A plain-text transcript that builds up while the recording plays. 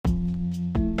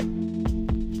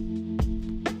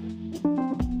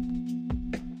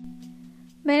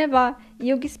Merhaba,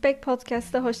 Yogi Spek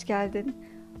Podcast'a hoş geldin.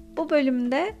 Bu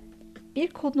bölümde bir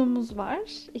konuğumuz var.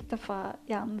 İlk defa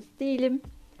yalnız değilim.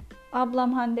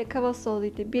 Ablam Hande Kavasoğlu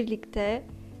ile birlikte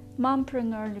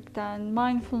Mompreneur'lükten,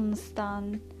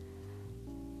 mindfulness'tan,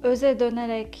 öze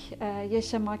dönerek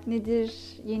yaşamak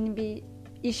nedir, yeni bir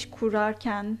iş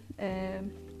kurarken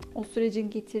o sürecin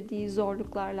getirdiği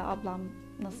zorluklarla ablam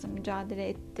nasıl mücadele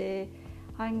etti,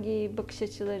 hangi bakış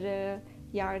açıları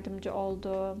yardımcı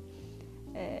oldu,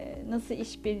 nasıl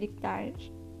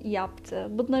işbirlikler yaptı,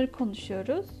 bunları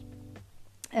konuşuyoruz.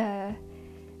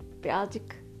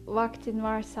 Birazcık vaktin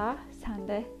varsa sen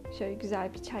de şöyle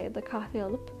güzel bir çay ya da kahve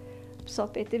alıp bu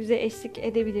sohbette bize eşlik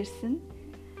edebilirsin.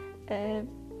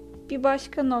 Bir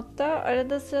başka notta,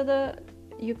 arada sırada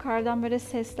yukarıdan böyle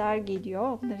sesler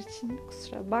geliyor. Onlar için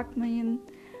kusura bakmayın.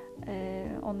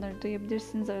 Onları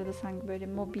duyabilirsiniz. Arada sanki böyle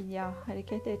mobilya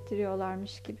hareket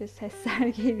ettiriyorlarmış gibi sesler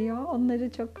geliyor.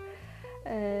 Onları çok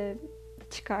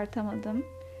çıkartamadım.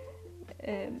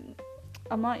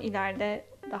 Ama ileride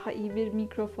daha iyi bir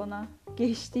mikrofona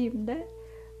geçtiğimde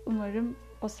umarım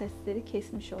o sesleri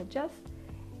kesmiş olacağız.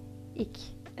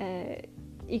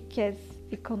 İlk kez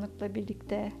bir konukla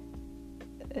birlikte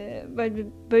böyle bir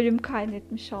bölüm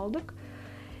kaydetmiş olduk.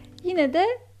 Yine de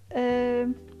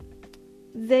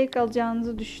zevk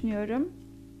alacağınızı düşünüyorum.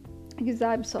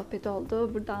 Güzel bir sohbet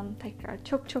oldu. Buradan tekrar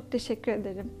çok çok teşekkür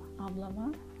ederim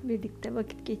ablama. Birlikte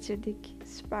vakit geçirdik.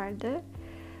 Süperdi.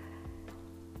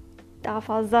 Daha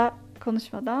fazla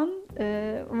konuşmadan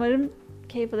umarım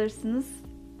keyif alırsınız.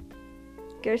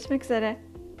 Görüşmek üzere.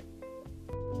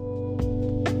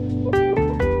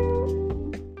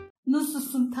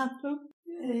 Nasılsın tatlım?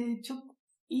 Çok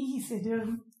iyi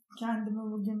hissediyorum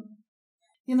kendimi bugün.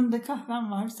 Yanımda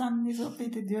kahvem var. Seninle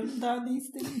sohbet ediyorum. Daha ne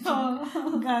istediğim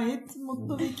gayet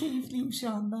mutlu ve keyifliyim şu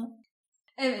anda.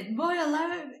 Evet, bu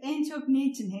aralar en çok ne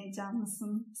için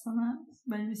heyecanlısın? Sana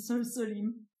böyle bir soru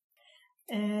sorayım.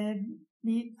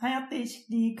 Bir hayat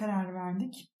değişikliği karar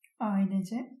verdik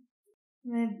ailece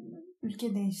ve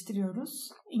ülke değiştiriyoruz.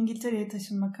 İngiltere'ye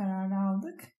taşınma kararı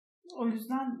aldık. O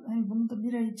yüzden hani bunu da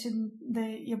bir ay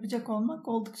içinde yapacak olmak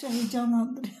oldukça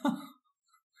heyecanlandırıyor.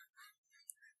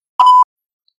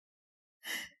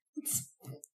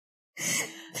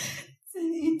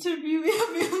 Seni interview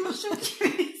yapıyormuşum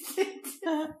gibi hissettim.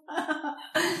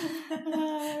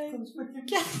 Konuşmak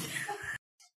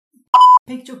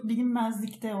Pek çok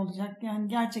bilinmezlik de olacak. Yani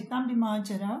gerçekten bir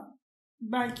macera.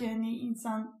 Belki hani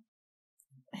insan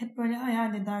hep böyle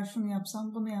hayal eder, şunu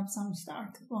yapsam, bunu yapsam, işte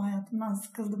artık bu hayatımdan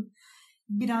sıkıldım.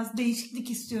 Biraz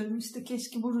değişiklik istiyorum, işte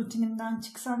keşke bu rutinimden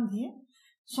çıksam diye.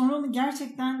 Sonra onu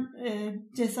gerçekten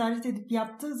cesaret edip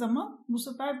yaptığı zaman bu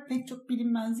sefer pek çok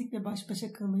bilinmezlikle baş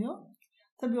başa kalıyor.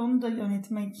 Tabii onu da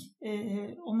yönetmek,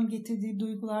 onun getirdiği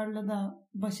duygularla da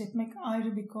baş etmek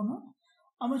ayrı bir konu.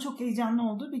 Ama çok heyecanlı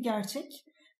olduğu bir gerçek.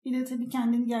 Bir de tabii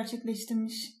kendini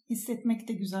gerçekleştirmiş hissetmek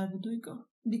de güzel bir duygu.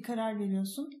 Bir karar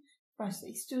veriyorsun. Başta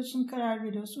istiyorsun, karar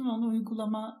veriyorsun ve onu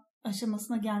uygulama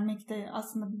aşamasına gelmek de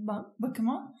aslında bir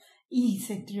bakıma iyi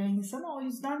hissettiriyor insana. O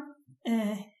yüzden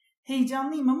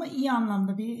heyecanlıyım ama iyi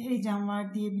anlamda bir heyecan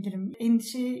var diyebilirim.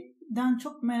 Endişeden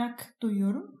çok merak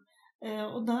duyuyorum.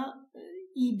 O da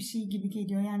iyi bir şey gibi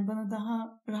geliyor. Yani bana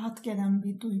daha rahat gelen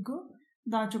bir duygu.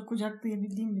 Daha çok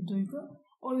kucaklayabildiğim bir duygu.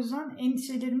 O yüzden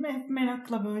endişelerimi hep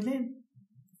merakla böyle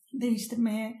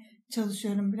değiştirmeye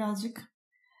çalışıyorum birazcık.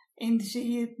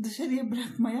 Endişeyi dışarıya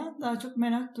bırakmaya, daha çok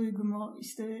merak duygumu,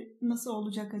 işte nasıl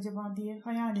olacak acaba diye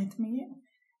hayal etmeyi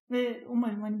ve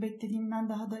umarım hani beklediğimden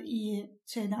daha da iyi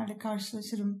şeylerle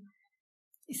karşılaşırım.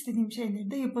 İstediğim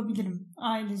şeyleri de yapabilirim.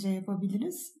 Ailece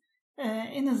yapabiliriz.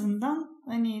 En azından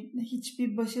hani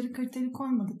hiçbir başarı kriteri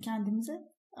koymadık kendimize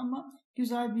ama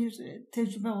güzel bir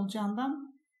tecrübe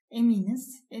olacağından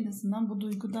eminiz. En azından bu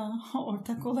duyguda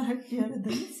ortak olarak bir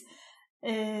aradayız.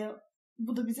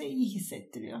 Bu da bize iyi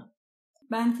hissettiriyor.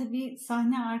 Ben tabii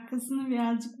sahne arkasını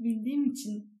birazcık bildiğim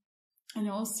için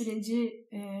hani o süreci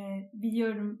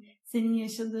biliyorum. Senin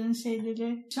yaşadığın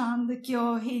şeyleri, şu andaki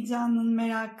o heyecanın,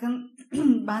 merakın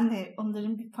ben de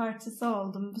onların bir parçası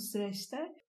oldum bu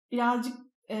süreçte. Birazcık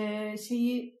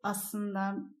şeyi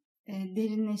aslında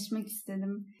derinleşmek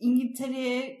istedim.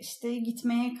 İngiltere'ye işte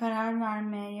gitmeye karar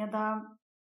vermeye ya da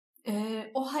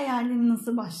o hayalin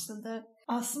nasıl başladı?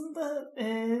 Aslında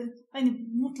hani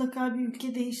mutlaka bir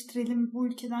ülke değiştirelim, bu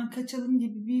ülkeden kaçalım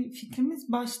gibi bir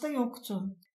fikrimiz başta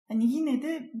yoktu. Hani yine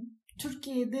de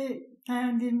Türkiye'de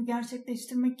hayallerimi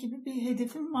gerçekleştirmek gibi bir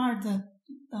hedefim vardı.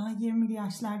 Daha 20'li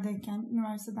yaşlardayken,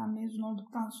 üniversiteden mezun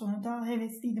olduktan sonra daha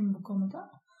hevesliydim bu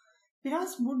konuda.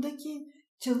 Biraz buradaki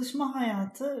çalışma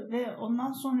hayatı ve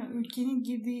ondan sonra ülkenin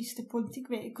girdiği işte politik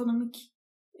ve ekonomik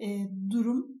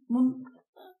durumun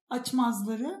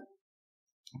açmazları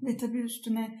ve tabii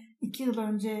üstüne 2 yıl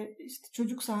önce işte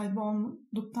çocuk sahibi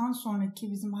olduktan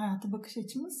sonraki bizim hayata bakış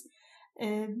açımız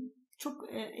çok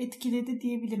etkiledi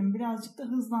diyebilirim. Birazcık da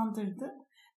hızlandırdı.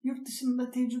 Yurt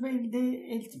dışında tecrübe elde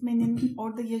etmenin,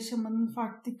 orada yaşamanın,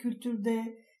 farklı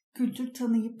kültür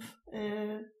tanıyıp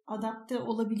adapte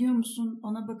olabiliyor musun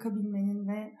ona bakabilmenin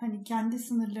ve hani kendi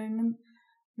sınırlarının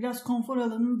biraz konfor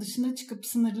alanının dışına çıkıp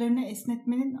sınırlarını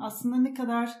esnetmenin aslında ne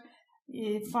kadar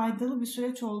faydalı bir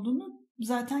süreç olduğunu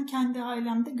zaten kendi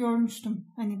ailemde görmüştüm.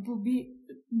 Hani bu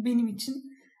benim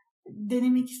için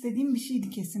denemek istediğim bir şeydi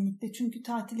kesinlikle. Çünkü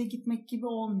tatile gitmek gibi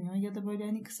olmuyor ya da böyle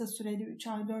hani kısa süreli 3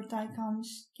 ay 4 ay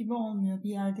kalmış gibi olmuyor bir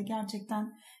yerde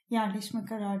gerçekten yerleşme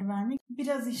kararı vermek.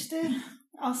 Biraz işte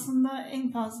aslında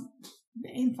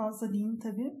en fazla diyeyim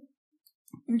tabii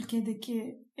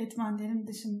ülkedeki etmenlerin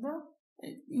dışında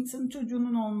insanın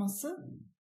çocuğunun olması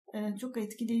çok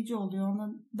etkileyici oluyor.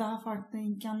 Ona daha farklı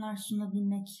imkanlar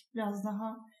sunabilmek, biraz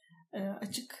daha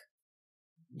açık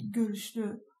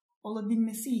görüşlü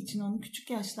olabilmesi için onu küçük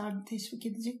yaşlarda teşvik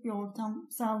edecek bir ortam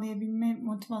sağlayabilme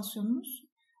motivasyonumuz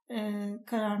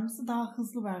kararımızı daha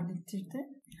hızlı verdirtirdi.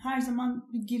 Her zaman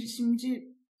bir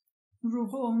girişimci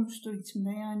ruhu olmuştur içimde.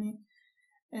 Yani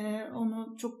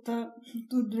onu çok da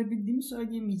durdurabildiğimi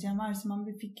söyleyemeyeceğim. Her zaman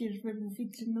bir fikir ve bu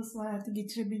fikri nasıl hayata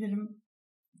geçirebilirim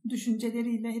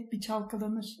düşünceleriyle hep bir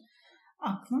çalkalanır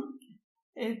aklım.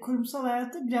 Kurumsal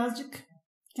hayatta birazcık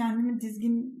kendimi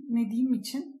dizginlediğim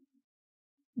için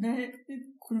ve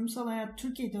kurumsal hayat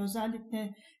Türkiye'de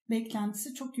özellikle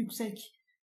beklentisi çok yüksek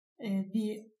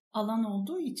bir alan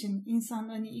olduğu için insan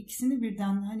hani ikisini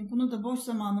birden hani bunu da boş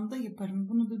zamanımda yaparım,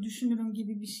 bunu da düşünürüm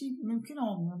gibi bir şey mümkün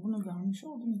olmuyor. Bunu görmüş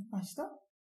oldum ilk başta.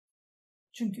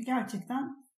 Çünkü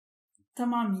gerçekten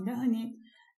tamamıyla hani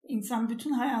insan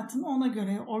bütün hayatını ona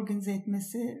göre organize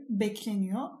etmesi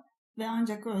bekleniyor ve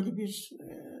ancak öyle bir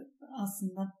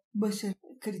aslında başarı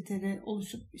kriteri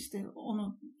oluşup işte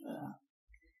onu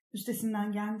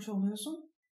üstesinden gelmiş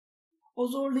oluyorsun. O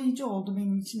zorlayıcı oldu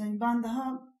benim için. Yani ben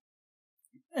daha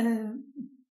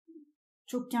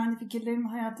çok kendi fikirlerimi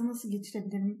hayata nasıl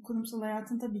geçirebilirim? Kurumsal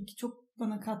hayatın tabii ki çok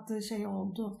bana kattığı şey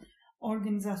oldu.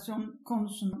 Organizasyon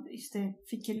konusunda işte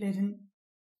fikirlerin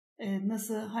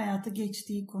nasıl hayata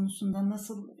geçtiği konusunda,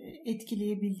 nasıl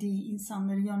etkileyebildiği,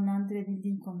 insanları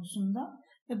yönlendirebildiği konusunda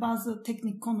ve bazı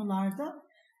teknik konularda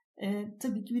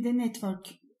tabii ki bir de network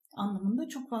anlamında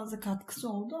çok fazla katkısı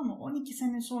oldu ama 12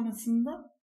 sene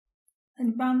sonrasında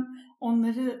hani ben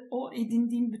onları, o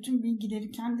edindiğim bütün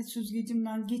bilgileri kendi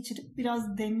süzgecimden geçirip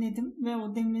biraz demledim ve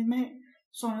o demleme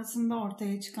sonrasında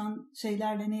ortaya çıkan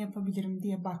şeylerle ne yapabilirim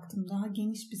diye baktım daha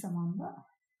geniş bir zamanda.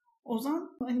 O zaman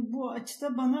hani bu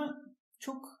açıda bana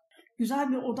çok güzel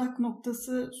bir odak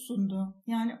noktası sundu.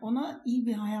 Yani ona iyi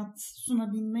bir hayat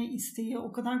sunabilme isteği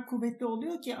o kadar kuvvetli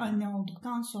oluyor ki anne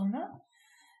olduktan sonra.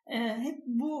 Hep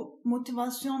bu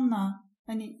motivasyonla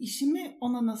hani işimi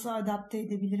ona nasıl adapte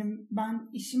edebilirim? Ben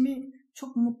işimi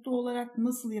çok mutlu olarak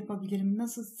nasıl yapabilirim?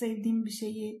 Nasıl sevdiğim bir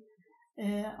şeyi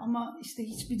ama işte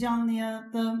hiçbir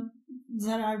canlıya da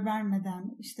zarar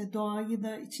vermeden, işte doğayı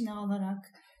da içine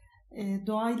alarak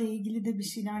doğayla ilgili de bir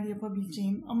şeyler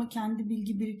yapabileceğim ama kendi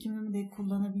bilgi birikimimi de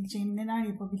kullanabileceğim neler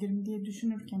yapabilirim diye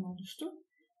düşünürken oluştu.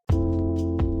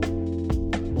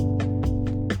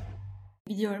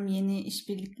 Biliyorum yeni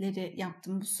işbirlikleri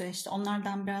yaptım bu süreçte.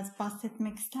 Onlardan biraz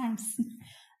bahsetmek ister misin?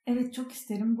 Evet çok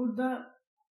isterim. Burada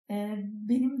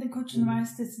benim de Koç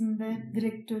Üniversitesi'nde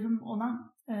direktörüm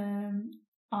olan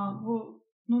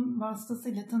bunun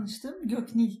vasıtasıyla tanıştığım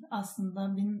Göknil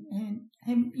aslında benim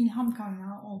hem ilham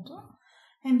kaynağı oldu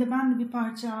hem de ben de bir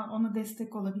parça ona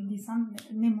destek olabildiysem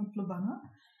ne mutlu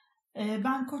bana.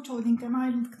 Ben Koç Holding'den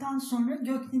ayrıldıktan sonra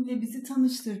Göknil'le bizi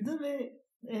tanıştırdı ve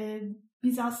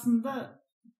biz aslında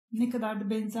ne kadar da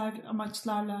benzer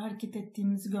amaçlarla hareket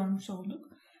ettiğimizi görmüş olduk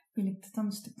birlikte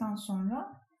tanıştıktan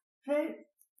sonra ve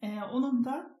onun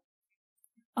da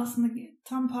aslında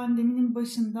tam pandeminin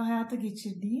başında hayata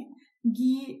geçirdiği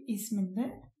Giyi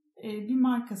isminde bir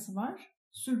markası var.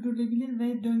 Sürdürülebilir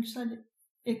ve döngüsel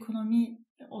ekonomi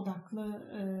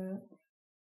odaklı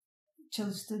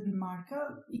çalıştığı bir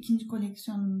marka. İkinci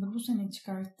koleksiyonunu da bu sene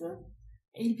çıkarttı.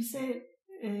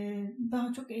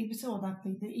 Daha çok elbise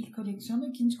odaklıydı ilk koleksiyonu.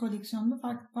 İkinci koleksiyonda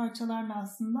farklı parçalarla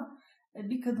aslında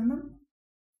bir kadının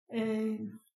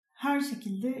her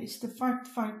şekilde işte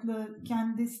farklı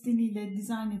kendi stiliyle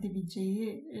dizayn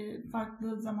edebileceği,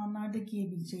 farklı zamanlarda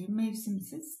giyebileceği,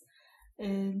 mevsimsiz,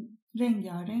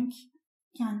 rengarenk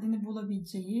kendini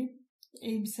bulabileceği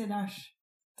elbiseler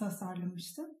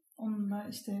tasarlamıştı. Onun da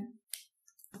işte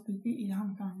bir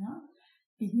ilham kaynağı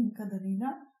bildiğim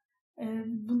kadarıyla.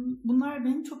 Bunlar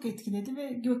beni çok etkiledi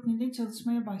ve Göknil'le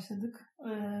çalışmaya başladık.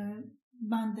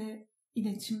 Ben de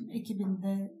iletişim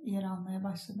ekibinde yer almaya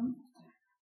başladım.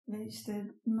 Ve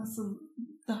işte nasıl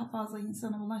daha fazla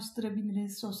insana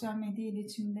ulaştırabiliriz, sosyal medya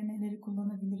iletişiminde neleri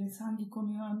kullanabiliriz, hangi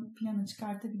konuyu ön plana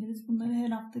çıkartabiliriz. Bunları her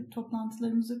hafta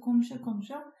toplantılarımızda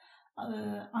konuşa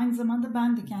aynı zamanda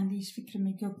ben de kendi iş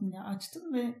fikrimi Göknil'e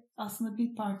açtım ve aslında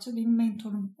bir parça benim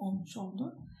mentorum olmuş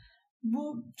oldu.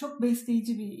 Bu çok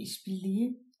besleyici bir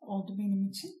işbirliği oldu benim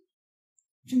için.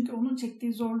 Çünkü onun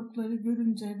çektiği zorlukları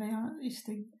görünce veya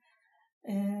işte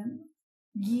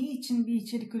giyi için bir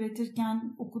içerik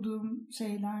üretirken okuduğum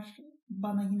şeyler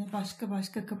bana yine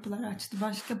başka kapılar açtı.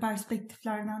 Başka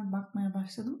perspektiflerden bakmaya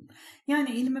başladım. Yani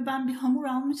elime ben bir hamur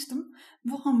almıştım.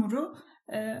 Bu hamuru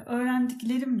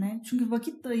öğrendiklerimle, çünkü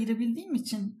vakit de ayırabildiğim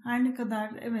için her ne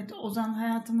kadar evet Ozan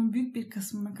hayatımın büyük bir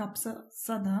kısmını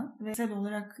kapsasa da ve özel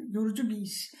olarak yorucu bir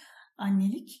iş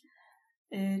annelik.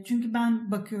 Çünkü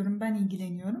ben bakıyorum, ben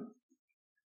ilgileniyorum.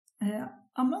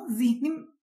 Ama zihnim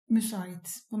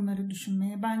müsait bunları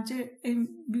düşünmeye. Bence en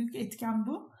büyük etken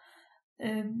bu.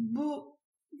 Bu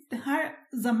her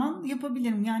zaman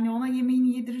yapabilirim. Yani ona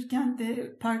yemeğini yedirirken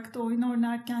de, parkta oyun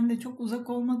oynarken de çok uzak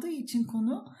olmadığı için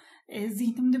konu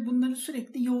zihnimde bunları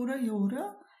sürekli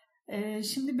yoğura.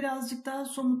 Şimdi birazcık daha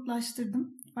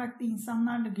somutlaştırdım. Farklı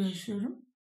insanlarla görüşüyorum.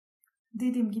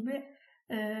 Dediğim gibi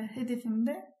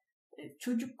hedefimde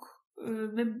çocuk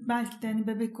ve belki de hani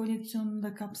bebek koleksiyonunu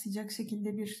da kapsayacak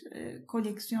şekilde bir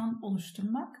koleksiyon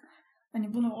oluşturmak.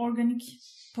 Hani bunu organik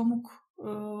pamuk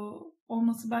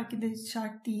olması belki de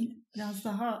şart değil. Biraz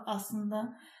daha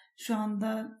aslında şu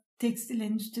anda tekstil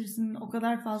endüstrisinin o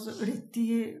kadar fazla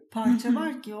ürettiği parça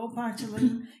var ki o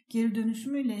parçaların geri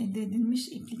dönüşümüyle elde edilmiş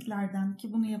ipliklerden,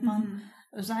 ki bunu yapan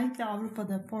özellikle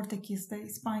Avrupa'da, Portekiz'de,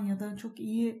 İspanya'da çok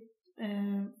iyi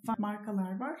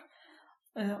markalar var.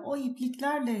 O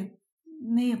ipliklerle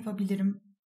ne yapabilirim?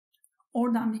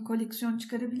 Oradan bir koleksiyon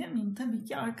çıkarabilir miyim? Tabii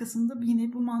ki arkasında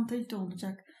yine bu mantalite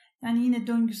olacak. Yani yine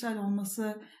döngüsel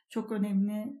olması çok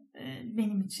önemli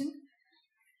benim için.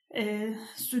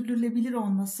 Sürdürülebilir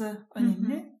olması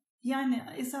önemli. Yani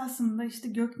esasında işte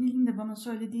Göknil'in de bana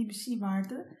söylediği bir şey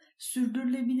vardı.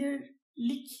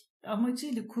 Sürdürülebilirlik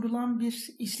amacıyla kurulan bir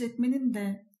işletmenin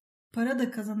de para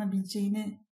da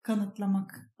kazanabileceğini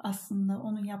kanıtlamak aslında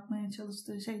onun yapmaya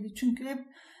çalıştığı şeydi. Çünkü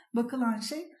hep bakılan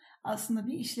şey aslında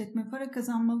bir işletme para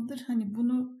kazanmalıdır. Hani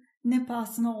bunu ne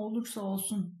pahasına olursa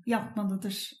olsun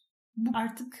yapmalıdır. Bu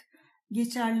artık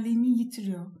geçerliliğini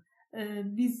yitiriyor.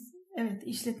 Biz evet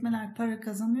işletmeler para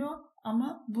kazanıyor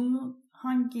ama bunu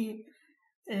hangi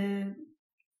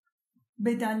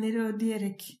bedelleri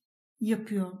ödeyerek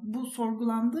yapıyor? Bu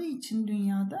sorgulandığı için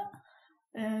dünyada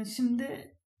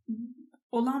şimdi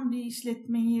olan bir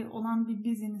işletmeyi, olan bir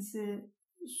biznesi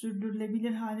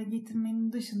sürdürülebilir hale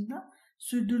getirmenin dışında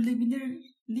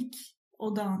sürdürülebilirlik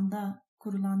odağında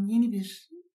kurulan yeni bir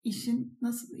işin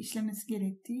nasıl işlemesi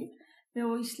gerektiği ve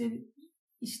o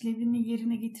işlevini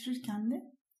yerine getirirken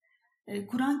de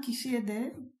kuran kişiye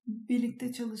de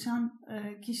birlikte çalışan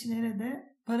kişilere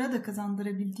de para da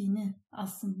kazandırabildiğini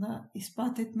aslında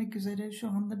ispat etmek üzere şu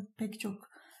anda pek çok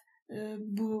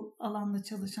bu alanda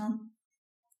çalışan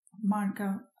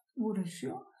marka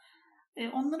uğraşıyor.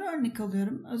 Onlara örnek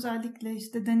alıyorum. Özellikle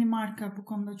işte Danimarka bu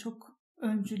konuda çok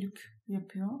öncülük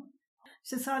yapıyor.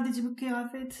 İşte sadece bir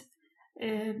kıyafet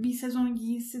bir sezon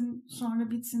giyilsin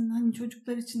sonra bitsin. Hani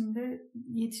çocuklar için de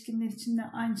yetişkinler için de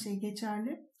aynı şey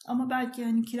geçerli. Ama belki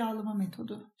hani kiralama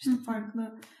metodu. İşte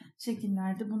farklı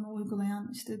şekillerde bunu uygulayan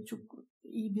işte çok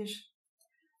iyi bir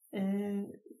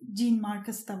jean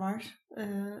markası da var.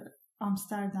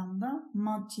 Amsterdam'da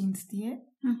Mud Jeans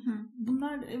diye.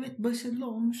 Bunlar evet başarılı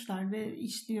olmuşlar ve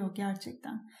işliyor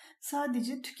gerçekten.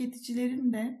 Sadece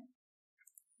tüketicilerin de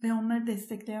ve onları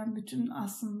destekleyen bütün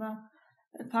aslında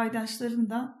paydaşların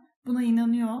da buna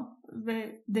inanıyor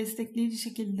ve destekleyici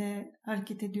şekilde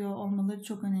hareket ediyor olmaları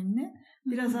çok önemli.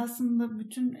 Biraz aslında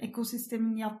bütün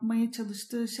ekosistemin yapmaya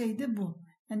çalıştığı şey de bu.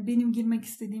 Yani benim girmek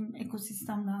istediğim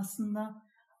ekosistem de aslında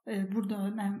burada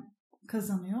önem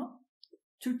kazanıyor.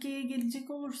 Türkiye'ye gelecek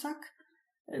olursak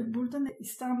burada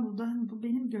İstanbul'da bu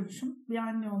benim görüşüm bir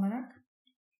anne olarak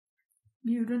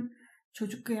bir ürün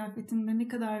çocuk kıyafetinde ne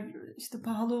kadar işte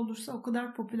pahalı olursa o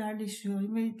kadar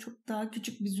popülerleşiyor ve çok daha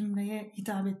küçük bir zümreye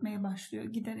hitap etmeye başlıyor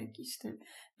giderek. İşte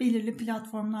belirli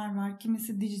platformlar var,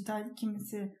 kimisi dijital,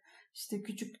 kimisi işte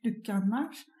küçük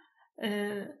dükkanlar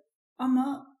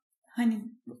ama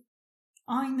hani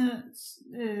aynı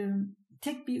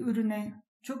tek bir ürüne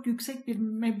çok yüksek bir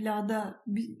meblağda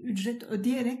bir ücret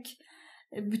ödeyerek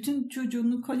bütün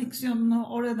çocuğunu, koleksiyonunu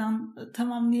oradan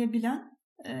tamamlayabilen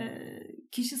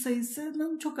kişi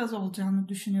sayısının çok az olacağını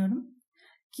düşünüyorum.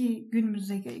 Ki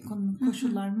günümüzdeki ekonomik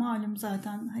koşullar malum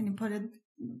zaten hani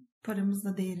paramız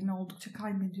da değerini oldukça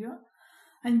kaybediyor.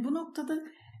 Hani bu noktada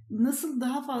nasıl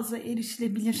daha fazla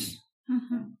erişilebilir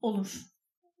olur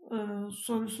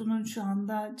sorusunun şu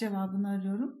anda cevabını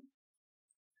arıyorum.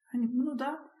 Hani bunu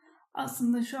da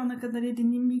aslında şu ana kadar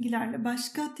edindiğim bilgilerle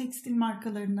başka tekstil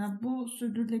markalarına bu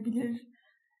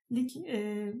sürdürülebilirlik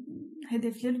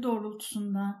hedefleri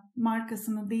doğrultusunda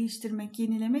markasını değiştirmek,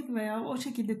 yenilemek veya o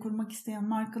şekilde kurmak isteyen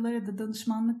markalara da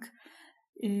danışmanlık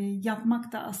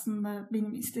yapmak da aslında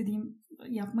benim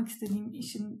yapmak istediğim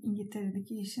işin,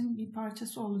 İngiltere'deki işin bir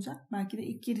parçası olacak. Belki de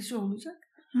ilk girişi olacak.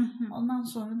 Ondan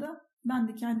sonra da ben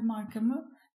de kendi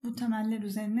markamı bu temeller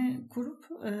üzerine kurup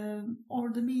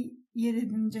orada bir yer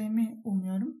edineceğimi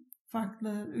umuyorum.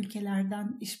 Farklı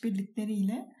ülkelerden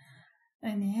işbirlikleriyle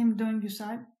hani hem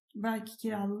döngüsel, belki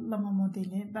kiralama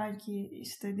modeli, belki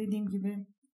işte dediğim gibi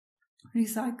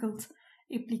recycled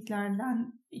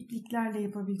ipliklerle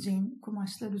yapabileceğim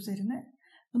kumaşlar üzerine.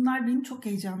 Bunlar beni çok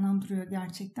heyecanlandırıyor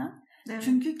gerçekten. Evet.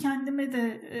 Çünkü kendime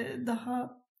de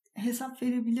daha hesap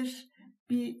verebilir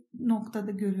bir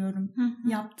noktada görüyorum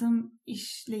yaptığım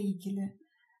işle ilgili.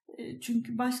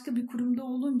 Çünkü başka bir kurumda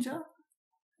olunca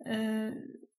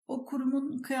o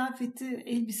kurumun kıyafeti,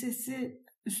 elbisesi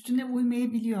üstüne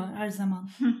uymayabiliyor her zaman.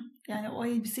 Yani o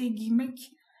elbiseyi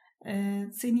giymek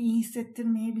seni iyi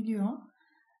hissettirmeyebiliyor.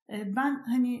 Ben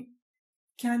hani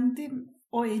kendim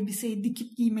o elbiseyi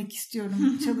dikip giymek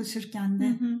istiyorum çalışırken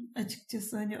de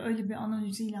açıkçası hani öyle bir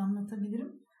analojiyle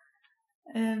anlatabilirim.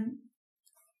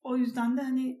 O yüzden de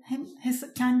hani hem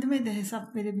kendime de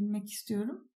hesap verebilmek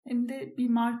istiyorum. Hem de bir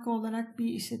marka olarak, bir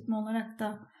işletme olarak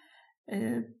da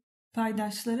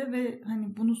paydaşlara ve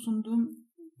hani bunu sunduğum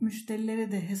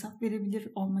müşterilere de hesap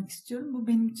verebilir olmak istiyorum. Bu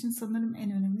benim için sanırım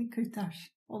en önemli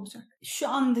kriter olacak. Şu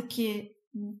andaki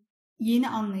yeni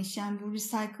anlayış, yani bu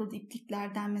recycled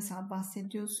ipliklerden mesela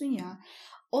bahsediyorsun ya,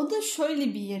 o da şöyle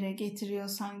bir yere getiriyor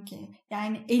sanki.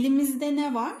 Yani elimizde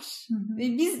ne var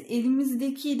ve biz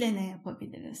elimizdekiyle ne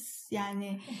yapabiliriz?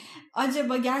 Yani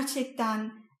acaba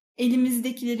gerçekten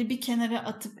elimizdekileri bir kenara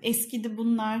atıp eskidi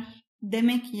bunlar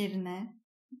demek yerine,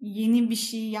 yeni bir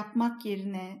şey yapmak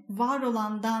yerine var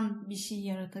olandan bir şey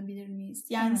yaratabilir miyiz?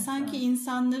 Yani evet, sanki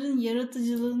insanların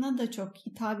yaratıcılığına da çok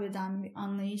hitap eden bir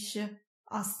anlayışı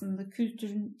aslında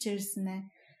kültürün içerisine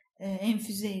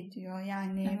enfüze ediyor.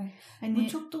 Yani evet. hani bu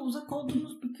çok da uzak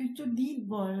olduğumuz bir kültür değil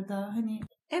bu arada. Hani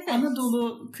evet.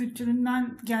 Anadolu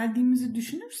kültüründen geldiğimizi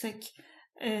düşünürsek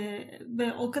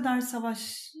ve o kadar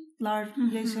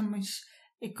savaşlar yaşamış,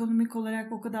 ekonomik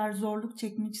olarak o kadar zorluk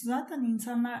çekmiş. Zaten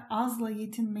insanlar azla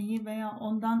yetinmeyi veya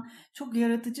ondan çok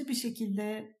yaratıcı bir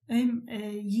şekilde hem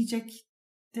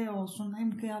yiyecekte olsun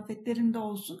hem kıyafetlerinde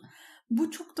olsun.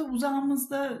 Bu çok da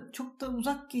uzağımızda, çok da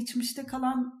uzak geçmişte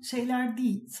kalan şeyler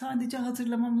değil. Sadece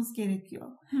hatırlamamız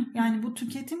gerekiyor. Yani bu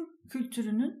tüketim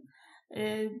kültürünün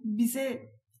bize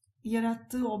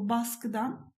yarattığı o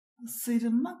baskıdan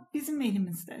sıyrılmak bizim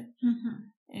elimizde.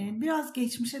 Biraz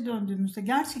geçmişe döndüğümüzde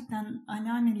gerçekten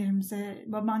anneannelerimize,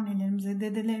 babaannelerimize,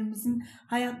 dedelerimizin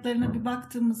hayatlarına bir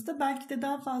baktığımızda belki de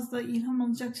daha fazla ilham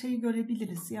alacak şeyi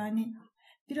görebiliriz. Yani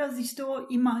biraz işte o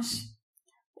imaj,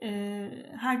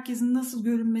 herkesin nasıl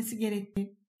görünmesi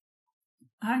gerektiği,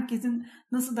 herkesin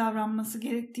nasıl davranması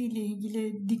gerektiğiyle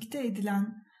ilgili dikte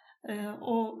edilen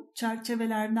o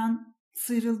çerçevelerden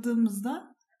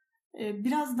sıyrıldığımızda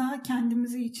biraz daha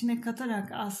kendimizi içine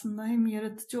katarak aslında hem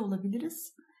yaratıcı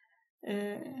olabiliriz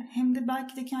hem de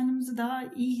belki de kendimizi daha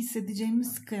iyi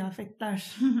hissedeceğimiz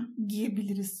kıyafetler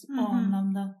giyebiliriz o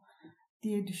anlamda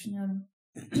diye düşünüyorum.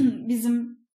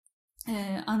 Bizim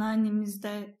anneannemiz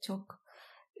de çok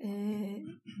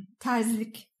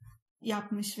terzilik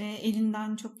yapmış ve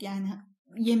elinden çok, yani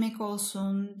yemek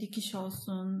olsun, dikiş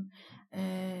olsun,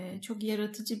 çok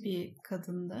yaratıcı bir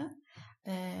kadındı.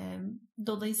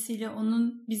 Dolayısıyla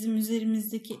onun bizim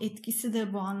üzerimizdeki etkisi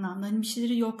de bu anlamda. Hani bir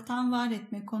şeyleri yoktan var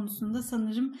etme konusunda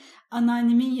sanırım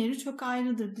anneannemin yeri çok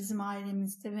ayrıdır bizim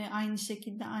ailemizde ve aynı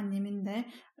şekilde annemin de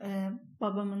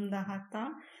babamın da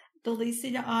hatta.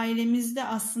 Dolayısıyla ailemizde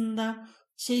aslında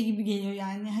şey gibi geliyor,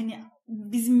 yani hani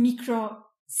bizim mikro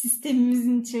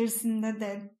sistemimizin içerisinde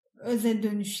de öze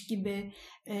dönüş gibi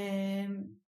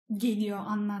geliyor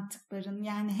anlattıkların.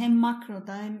 Yani hem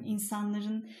makroda hem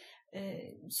insanların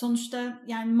sonuçta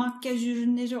yani makyaj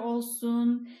ürünleri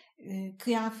olsun,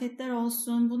 kıyafetler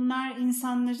olsun, bunlar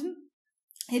insanların,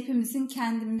 hepimizin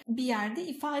kendimizi bir yerde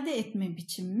ifade etme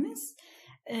biçimimiz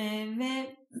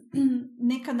ve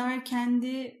ne kadar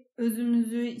kendi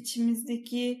özümüzü,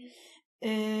 içimizdeki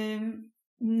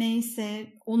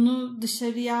neyse onu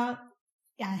dışarıya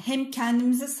yani hem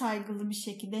kendimize saygılı bir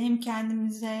şekilde, hem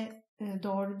kendimize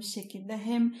doğru bir şekilde,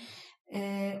 hem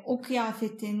o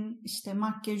kıyafetin, işte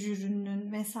makyaj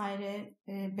ürününün vesaire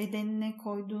bedenine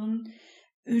koyduğun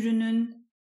ürünün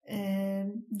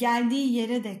geldiği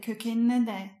yere de, kökenine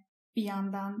de bir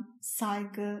yandan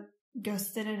saygı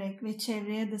göstererek ve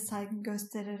çevreye de saygı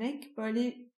göstererek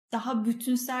böyle daha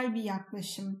bütünsel bir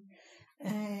yaklaşım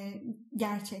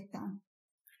gerçekten.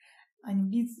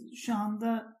 Hani biz şu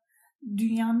anda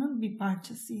dünyanın bir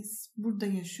parçasıyız. Burada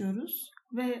yaşıyoruz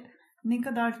ve ne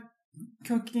kadar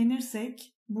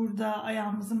köklenirsek, burada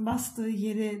ayağımızın bastığı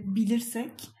yeri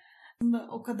bilirsek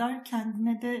o kadar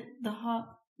kendine de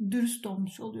daha dürüst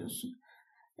olmuş oluyorsun.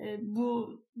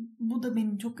 Bu da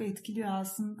beni çok etkiliyor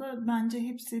aslında. Bence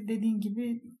hepsi dediğin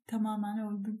gibi tamamen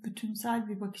o bütünsel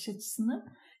bir bakış açısını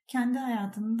kendi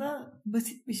hayatında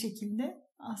basit bir şekilde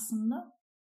aslında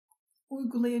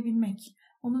uygulayabilmek.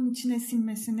 Onun içine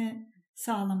sinmesini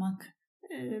sağlamak.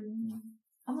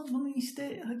 Ama bunu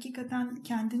işte hakikaten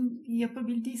kendin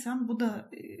yapabildiysen bu da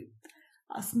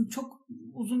aslında çok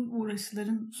uzun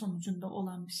uğraşların sonucunda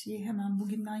olan bir şey. Hemen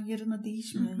bugünden yarına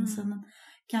değişmiyor insanın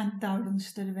kendi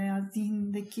davranışları veya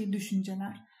zihnindeki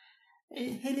düşünceler.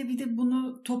 Hele bir de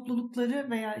bunu toplulukları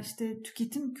veya işte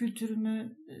tüketim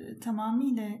kültürünü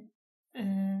tamamıyla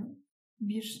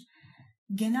bir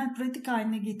genel pratik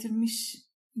haline getirmiş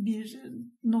bir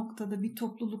noktada, bir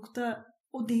toplulukta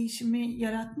o değişimi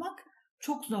yaratmak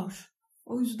çok zor.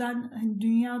 O yüzden hani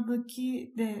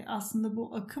dünyadaki de aslında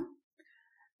bu akım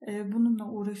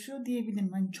bununla uğraşıyor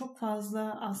diyebilirim. Hani çok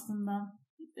fazla aslında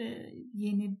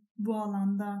yeni bu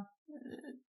alanda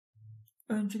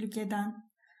öncülük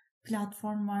eden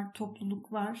platform var,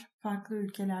 topluluk var. Farklı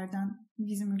ülkelerden,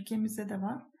 bizim ülkemizde de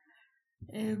var.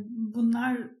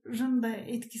 Bunların da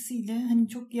etkisiyle hani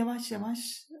çok yavaş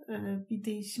yavaş bir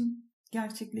değişim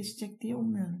gerçekleşecek diye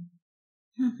umuyorum.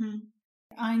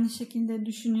 Aynı şekilde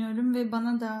düşünüyorum ve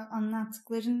bana da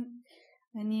anlattıkların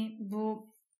hani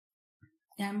bu,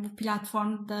 yani bu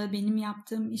platformda benim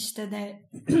yaptığım işte de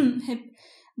hep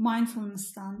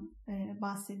mindfulness'tan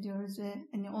bahsediyoruz ve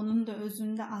hani onun da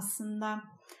özünde aslında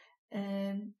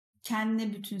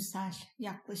kendine bütünsel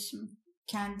yaklaşım,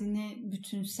 kendini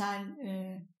bütünsel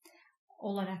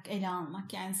olarak ele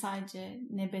almak. Yani sadece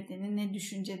ne bedeni, ne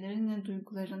düşünceleri, ne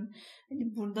duyguların.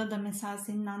 Hani burada da mesela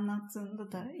senin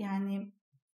anlattığında da yani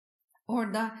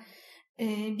orada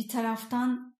bir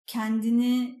taraftan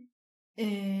kendini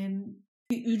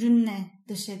bir ürünle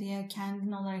dışarıya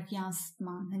kendin olarak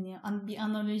yansıtman. Hani bir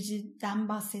analojiden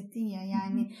bahsettin ya,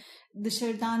 yani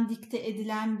dışarıdan dikte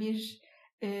edilen bir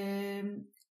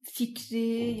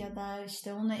fikri ya da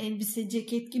işte onu elbise,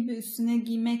 ceket gibi üstüne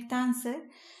giymektense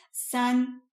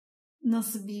sen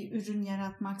nasıl bir ürün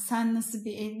yaratmak, sen nasıl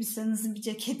bir elbise, nasıl bir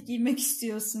ceket giymek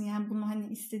istiyorsun, yani bunu hani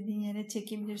istediğin yere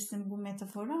çekebilirsin bu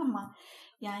metaforu, ama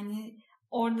yani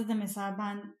orada da mesela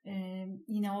ben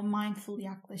yine o mindful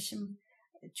yaklaşım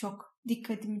çok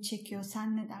dikkatimi çekiyor.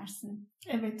 Sen ne dersin?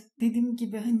 Evet, dediğim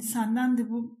gibi hani senden de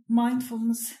bu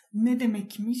mindfulness ne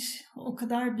demekmiş o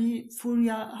kadar bir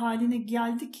furya haline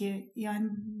geldi ki, yani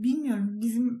bilmiyorum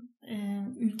bizim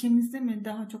ülkemizde mi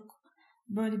daha çok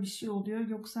böyle bir şey oluyor,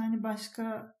 yoksa hani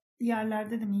başka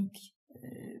yerlerde de mi ilk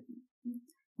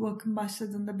bu akım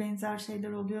başladığında benzer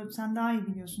şeyler oluyor? Sen daha iyi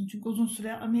biliyorsun çünkü uzun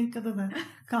süre Amerika'da da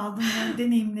kaldın ve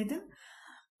deneyimledin.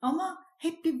 Ama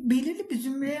hep bir belirli bir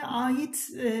zümreye ait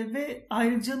ve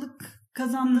ayrıcalık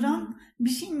kazandıran bir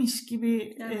şeymiş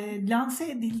gibi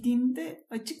lanse edildiğinde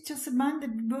açıkçası ben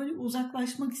de böyle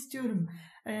uzaklaşmak istiyorum.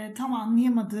 Tam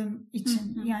anlayamadığım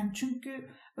için. Yani çünkü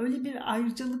öyle bir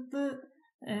ayrıcalıklı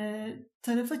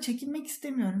tarafa çekilmek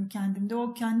istemiyorum kendimde.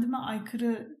 O kendime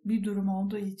aykırı bir durum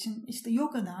olduğu için. İşte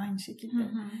yoga da aynı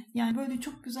şekilde. Yani böyle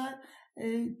çok güzel,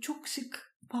 çok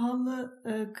şık, pahalı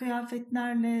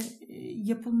kıyafetlerle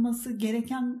yapılması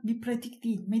gereken bir pratik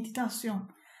değil. Meditasyon.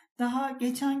 Daha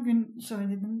geçen gün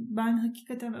söyledim. Ben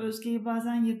hakikaten Özge'ye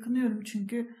bazen yakınıyorum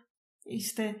çünkü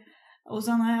işte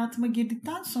Ozan hayatıma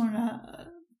girdikten sonra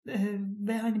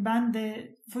ve hani ben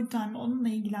de full time onunla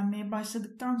ilgilenmeye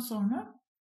başladıktan sonra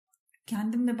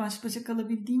kendimle baş başa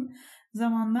kalabildiğim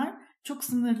zamanlar çok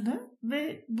sınırlı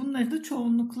ve bunları da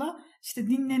çoğunlukla işte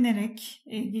dinlenerek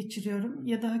geçiriyorum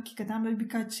ya da hakikaten böyle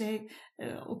birkaç şey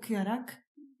okuyarak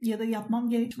ya da yapmam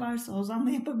gerek varsa Ozan'la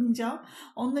yapabileceğim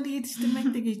onları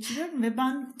yetiştirmekle geçiriyorum ve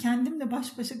ben kendimle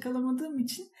baş başa kalamadığım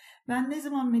için ben ne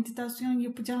zaman meditasyon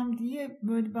yapacağım diye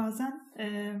böyle bazen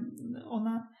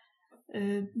ona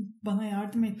bana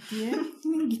yardım et diye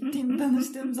gittiğim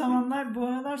danıştığım zamanlar bu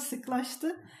aralar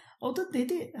sıklaştı. O da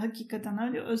dedi hakikaten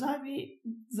öyle özel bir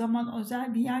zaman,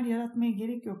 özel bir yer yaratmaya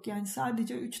gerek yok. Yani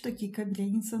sadece 3 dakika bile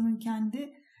insanın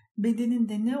kendi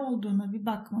bedeninde ne olduğuna bir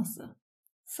bakması.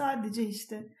 Sadece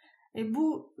işte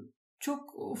bu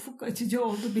çok ufuk açıcı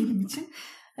oldu benim için.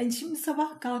 Hani şimdi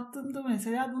sabah kalktığımda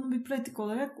mesela bunu bir pratik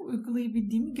olarak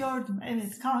uygulayabildiğimi gördüm.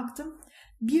 Evet, kalktım.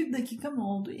 1 dakika mı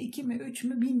oldu, 2 mi, 3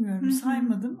 mü bilmiyorum,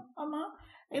 saymadım. Ama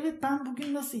evet, ben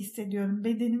bugün nasıl hissediyorum?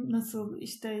 Bedenim nasıl?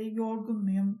 İşte yorgun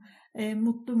muyum?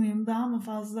 Mutlu muyum? Daha mı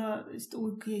fazla işte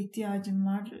uykuya ihtiyacım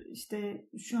var? İşte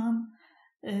şu an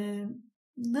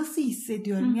nasıl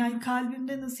hissediyorum? Yani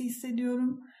kalbimde nasıl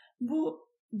hissediyorum? Bu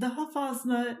daha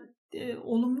fazla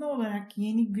olumlu olarak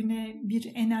yeni güne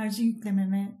bir enerji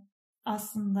yüklememe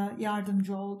aslında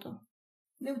yardımcı oldu.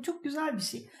 Ve çok güzel bir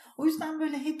şey. O yüzden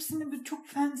böyle hepsini bir çok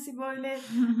fancy böyle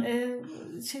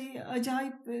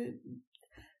acayip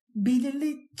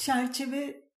belirli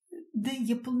çerçevede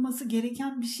yapılması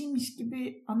gereken bir şeymiş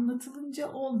gibi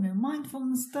anlatılınca olmuyor.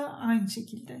 Mindfulness da aynı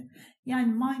şekilde.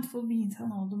 Yani mindful bir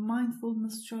insan oldum.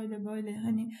 Mindfulness şöyle böyle,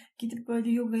 hani gidip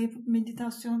böyle yoga yapıp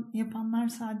meditasyon yapanlar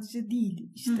sadece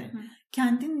değil. İşte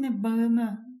kendinle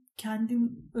bağını,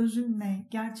 kendin özünle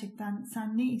gerçekten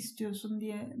sen ne istiyorsun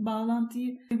diye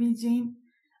bağlantıyı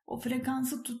yapabileceğin, o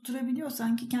frekansı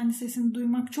tutturabiliyorsan, ki kendi sesini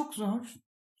duymak çok zor.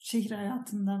 Şehir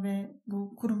hayatında ve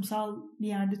bu kurumsal bir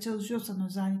yerde çalışıyorsan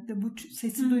özellikle bu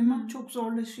sesi duymak çok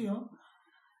zorlaşıyor.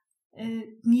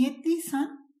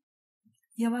 Niyetliysen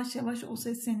yavaş yavaş o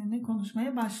ses seninle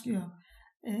konuşmaya başlıyor.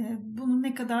 Bunun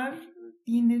ne kadar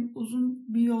yine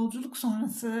uzun bir yolculuk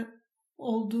sonrası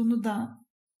olduğunu da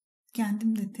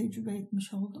kendim de tecrübe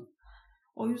etmiş oldum.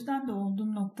 O yüzden de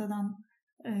olduğum noktadan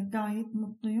gayet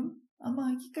mutluyum. Ama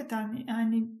hakikaten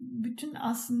yani bütün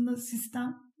aslında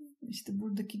sistem, işte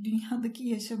buradaki dünyadaki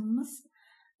yaşamımız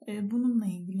bununla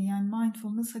ilgili. Yani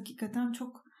mindfulness hakikaten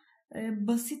çok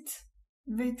basit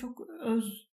ve çok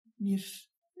öz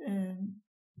bir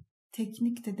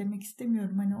teknik de demek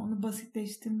istemiyorum. Hani onu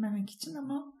basitleştirmemek için,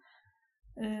 ama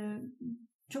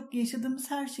çok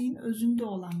yaşadığımız her şeyin özünde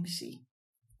olan bir şey.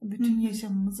 Bütün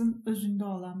yaşamımızın özünde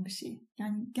olan bir şey.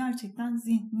 Yani gerçekten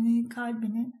zihnini,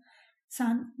 kalbini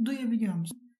sen duyabiliyor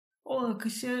musun? O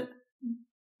akışı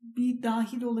bir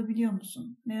dahil olabiliyor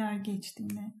musun? Neler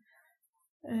geçtiğine.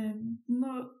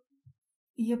 Bunu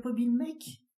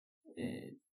yapabilmek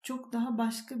çok daha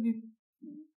başka bir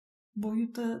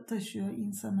boyuta taşıyor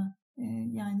insanı.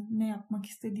 Yani ne yapmak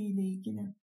istediğiyle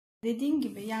ilgili. Dediğin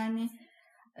gibi yani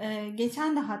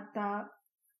geçen de hatta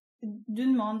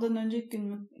dün mü ondan önceki gün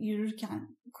mü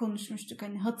yürürken konuşmuştuk.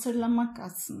 Hani hatırlamak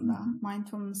aslında.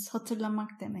 Mindfulness hatırlamak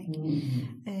demek.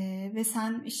 Ve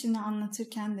sen işini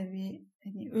anlatırken de bir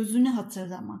hani özünü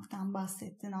hatırlamaktan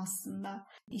bahsettin aslında.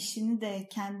 İşini de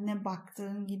kendine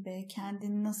baktığın gibi,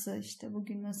 kendini nasıl, işte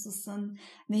bugün nasılsın,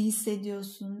 ne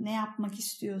hissediyorsun, ne yapmak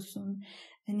istiyorsun.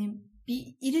 Hani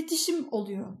bir iletişim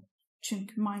oluyor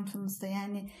çünkü mindfulness'ta.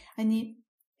 Yani hani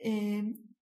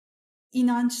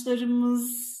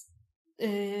inançlarımız,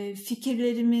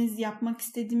 fikirlerimiz, yapmak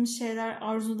istediğimiz şeyler,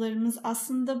 arzularımız,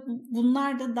 aslında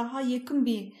bunlar da daha yakın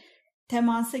bir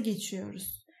temasa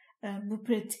geçiyoruz. Bu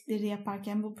pratikleri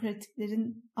yaparken, bu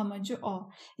pratiklerin amacı o.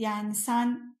 Yani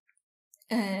sen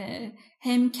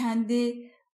hem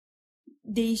kendi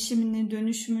değişimini,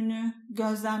 dönüşümünü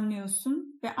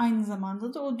gözlemliyorsun ve aynı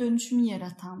zamanda da o dönüşümü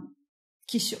yaratan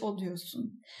kişi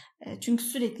oluyorsun. Çünkü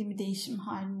sürekli bir değişim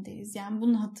halindeyiz. Yani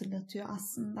bunu hatırlatıyor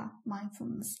aslında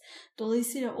mindfulness.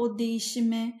 Dolayısıyla o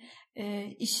değişimi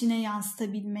işine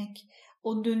yansıtabilmek,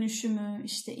 o dönüşümü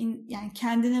işte yani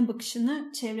kendine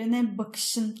bakışını çevrene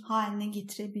bakışın haline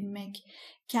getirebilmek,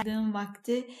 kendin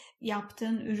vakti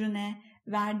yaptığın ürüne,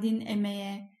 verdiğin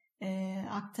emeğe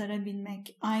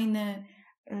aktarabilmek, aynı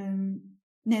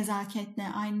nezaketle,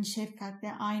 aynı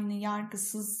şefkatle, aynı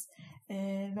yargısız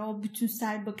ve o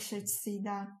bütünsel bakış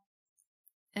açısıyla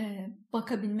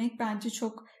bakabilmek bence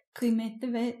çok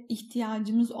kıymetli ve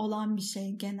ihtiyacımız olan bir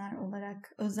şey genel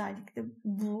olarak, özellikle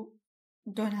bu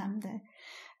dönemde.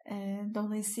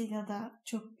 Dolayısıyla da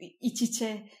çok iç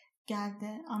içe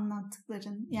geldi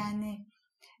anlattıkların. Yani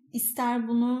ister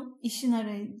bunu işin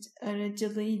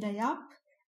aracılığıyla yap,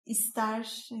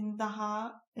 ister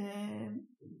daha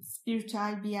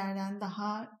spiritüel bir yerden,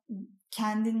 daha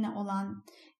kendinle olan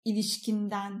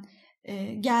ilişkinden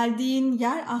geldiğin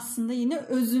yer aslında yine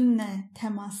özünle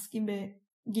temas gibi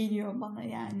geliyor bana.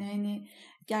 Yani hani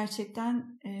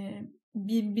gerçekten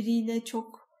birbiriyle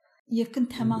çok yakın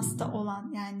temasta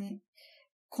olan yani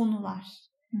konular.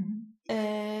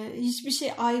 Hiçbir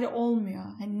şey ayrı olmuyor.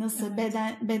 Hani nasıl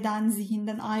beden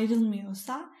zihinden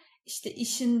ayrılmıyorsa, işte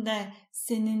işin de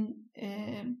senin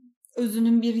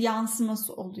özünün bir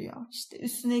yansıması oluyor. İşte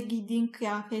üstüne giydiğin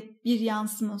kıyafet bir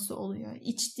yansıması oluyor.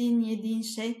 İçtiğin, yediğin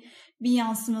şey bir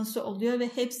yansıması oluyor ve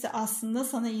hepsi aslında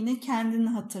sana yine kendini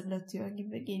hatırlatıyor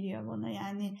gibi geliyor bana.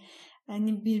 Yani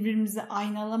hani birbirimizi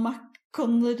aynalamak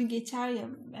konuları geçer ya,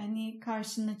 hani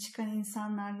karşına çıkan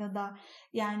insanlarla da,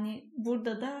 yani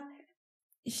burada da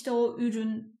işte o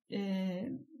ürün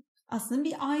aslında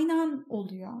bir aynan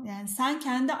oluyor. Yani sen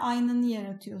kendi aynanı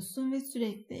yaratıyorsun ve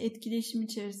sürekli etkileşim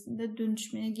içerisinde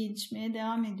dönüşmeye, gelişmeye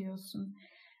devam ediyorsun.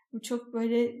 Bu çok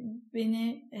böyle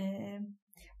beni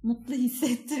mutlu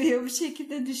hissettiriyor bu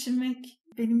şekilde düşünmek.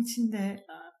 Benim için de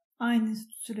aynı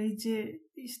süreci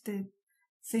işte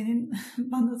senin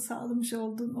bana sağlamış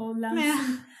olduğun o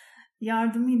lensin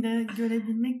yardımıyla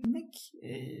görebilmek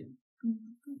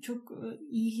çok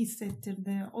iyi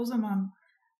hissettirdi. O zaman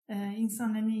insan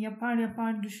hani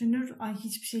yapar düşünür, ay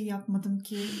hiçbir şey yapmadım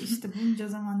ki, işte bunca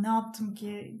zaman ne yaptım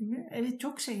ki gibi. Evet,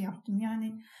 çok şey yaptım.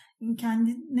 Yani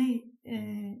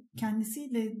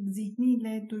kendisiyle,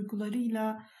 zihniyle,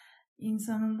 duygularıyla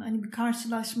insanın hani bir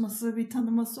karşılaşması, bir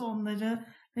tanıması onları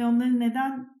ve onların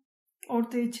neden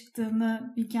ortaya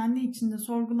çıktığını bir kendi içinde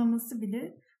sorgulaması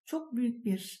bile çok büyük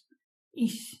bir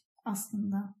iş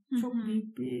aslında. Çok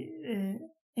büyük bir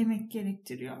emek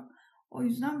gerektiriyor. O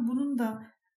yüzden bunun da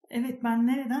evet, ben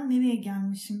nereden nereye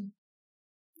gelmişim,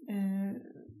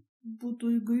 bu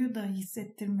duyguyu da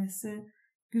hissettirmesi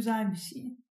güzel bir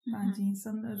şey. Bence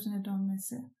insanın özüne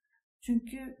dönmesi.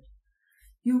 Çünkü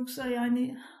yoksa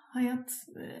yani hayat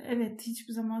evet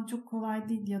hiçbir zaman çok kolay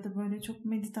değil, ya da böyle çok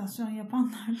meditasyon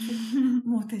yapanlar çok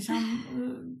muhteşem,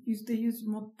 %100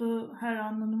 mutlu, her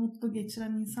anını mutlu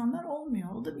geçiren insanlar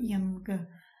olmuyor. O da bir yanılgı.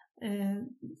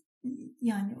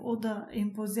 Yani o da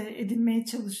empoze edilmeye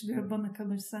çalışılıyor bana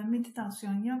kalırsa.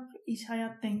 Meditasyon yap, iş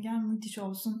hayat dengen müthiş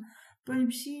olsun. Böyle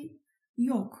bir şey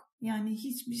yok. Yani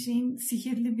hiçbir şeyin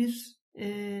sihirli bir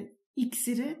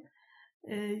iksiri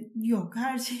yok.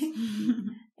 Her şey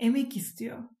emek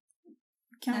istiyor.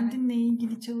 Kendinle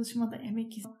ilgili çalışmada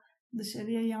emek istiyor.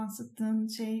 Dışarıya yansıttığın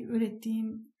şey,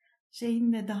 ürettiğin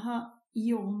şeyin de daha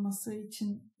iyi olması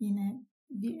için yine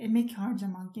bir emek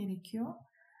harcaman gerekiyor.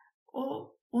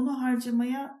 Onu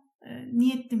harcamaya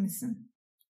niyetli misin?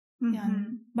 Yani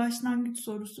başlangıç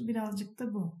sorusu birazcık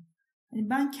da bu. Yani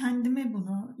ben kendime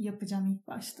bunu yapacağım ilk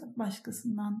başta.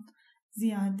 Başkasından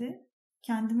ziyade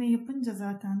kendime yapınca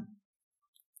zaten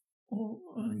o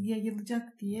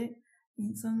yayılacak diye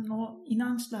insanın o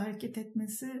inançla hareket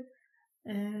etmesi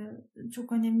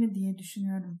çok önemli diye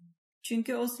düşünüyorum.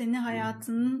 Çünkü o seni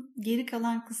hayatının geri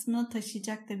kalan kısmına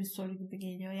taşıyacak da bir soru gibi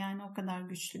geliyor. Yani o kadar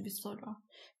güçlü bir soru.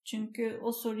 Çünkü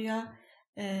o soruya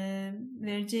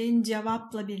vereceğin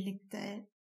cevapla birlikte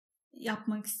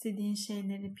yapmak istediğin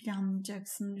şeyleri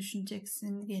planlayacaksın,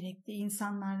 düşüneceksin, gerekli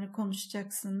insanlarla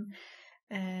konuşacaksın.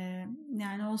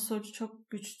 Yani o soru çok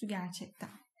güçlü gerçekten.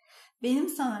 Benim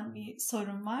sana bir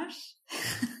sorum var.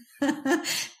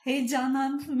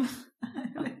 Heyecanlandın mı?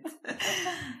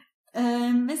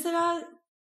 Mesela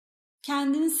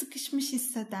kendini sıkışmış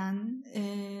hisseden,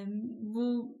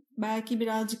 bu belki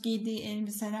birazcık giydiği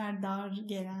elbiseler dar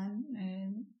gelen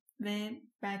ve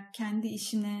belki kendi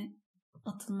işine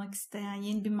atılmak isteyen,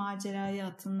 yeni bir maceraya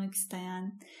atılmak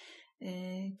isteyen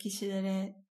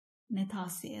kişilere ne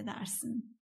tavsiye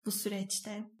edersin bu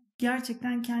süreçte?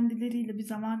 Gerçekten kendileriyle bir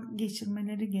zaman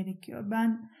geçirmeleri gerekiyor.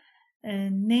 Ben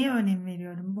neye önem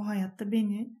veriyorum bu hayatta,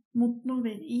 beni mutlu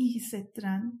ve iyi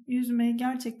hissettiren, yüzüme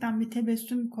gerçekten bir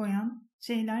tebessüm koyan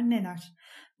şeyler neler?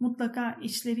 Mutlaka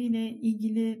işleriyle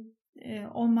ilgili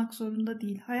olmak zorunda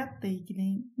değil. Hayatla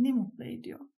ilgili ne mutlu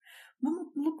ediyor? Bu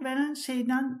mutluluk veren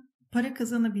şeyden para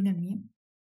kazanabilir miyim?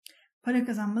 Para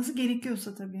kazanması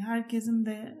gerekiyorsa tabii. Herkesin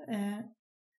de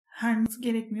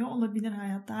gerekmiyor olabilir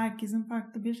hayatta. Herkesin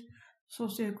farklı bir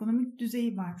sosyoekonomik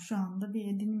düzeyi var. Şu anda bir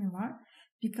edinimi var.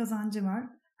 Bir kazancı var.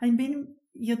 Hani benim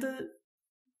ya da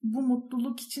bu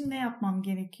mutluluk için ne yapmam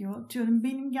gerekiyor? Diyorum,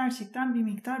 benim gerçekten bir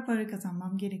miktar para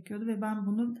kazanmam gerekiyordu ve ben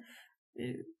bunun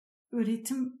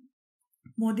üretim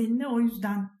modelini o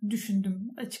yüzden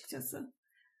düşündüm açıkçası.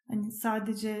 Hani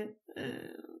sadece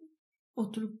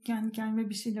oturup kendi kendime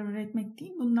bir şeyler üretmek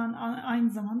değil, bundan aynı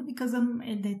zamanda bir kazanım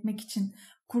elde etmek için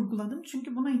kurguladım.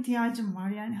 Çünkü buna ihtiyacım var.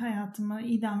 Yani hayatımı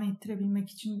idame ettirebilmek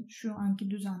için şu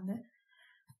anki düzende.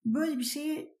 Böyle bir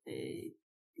şeye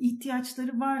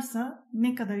ihtiyaçları varsa,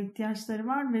 ne kadar ihtiyaçları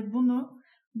var ve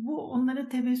bu onlara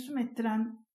tebessüm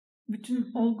ettiren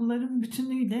bütün olguların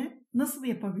bütünüyle nasıl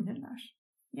yapabilirler?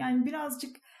 Yani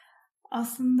birazcık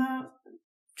aslında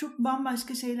çok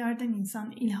bambaşka şeylerden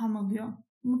insan ilham alıyor.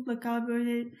 Mutlaka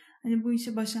böyle hani bu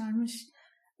işi başarmış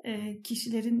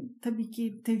kişilerin tabii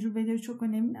ki tecrübeleri çok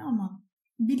önemli, ama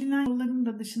bilinen yolların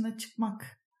da dışına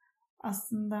çıkmak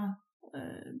aslında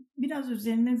biraz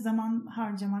üzerine zaman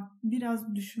harcamak,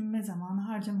 biraz düşünme zamanı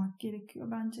harcamak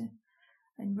gerekiyor bence.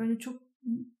 Yani böyle çok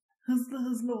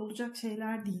hızlı olacak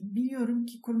şeyler değil. Biliyorum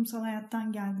ki kurumsal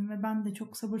hayattan geldim ve ben de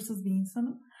çok sabırsız bir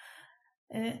insanım.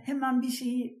 Hemen bir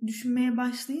şeyi düşünmeye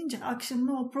başlayınca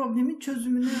akşamına o problemin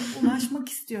çözümüne ulaşmak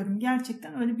istiyorum.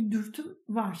 Gerçekten öyle bir dürtüm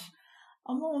var.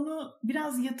 Ama onu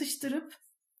biraz yatıştırıp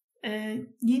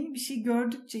yeni bir şey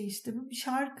gördükçe işte bu bir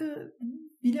şarkı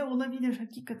bile olabilir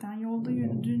hakikaten. Yolda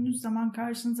yürüdüğünüz zaman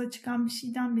karşınıza çıkan bir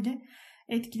şeyden bile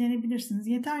etkilenebilirsiniz.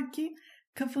 Yeter ki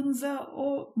kafanıza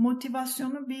o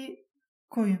motivasyonu bir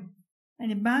koyun.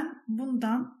 Hani ben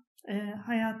bundan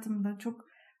hayatımda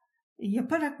çok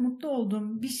yaparak mutlu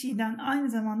olduğum bir şeyden aynı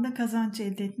zamanda kazanç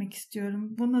elde etmek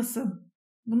istiyorum.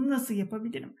 Bunu nasıl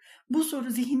yapabilirim? Bu soru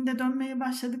zihinde dönmeye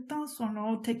başladıktan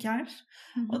sonra o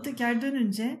teker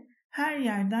dönünce her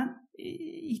yerden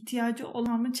ihtiyacı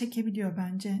olanı çekebiliyor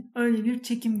bence. Öyle bir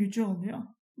çekim gücü oluyor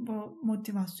bu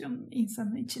motivasyon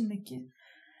insanın içindeki.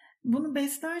 Bunu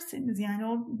beslerseniz yani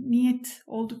o niyet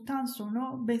olduktan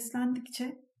sonra o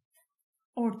beslendikçe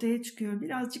ortaya çıkıyor.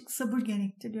 Birazcık sabır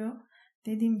gerektiriyor.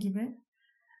 Dediğim gibi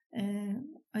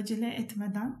acele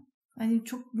etmeden, hani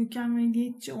çok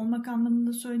mükemmeliyetçi olmak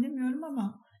anlamında söylemiyorum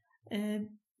ama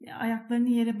ayaklarını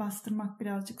yere bastırmak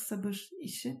birazcık sabır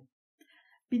işi.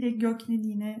 Bir de Göknil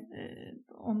yine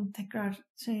onu tekrar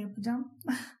yapacağım.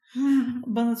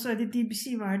 Bana söylediği bir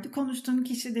şey vardı. Konuştuğun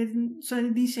kişilerin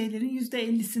söylediği şeylerin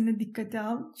 %50'sini dikkate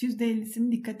al,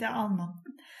 %50'sini dikkate alma.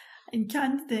 Yani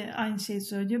kendi de aynı şeyi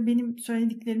söylüyor. Benim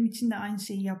söylediklerim için de aynı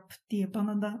şeyi yap diye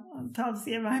bana da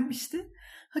tavsiye vermişti.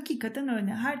 Hakikaten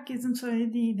öyle. Herkesin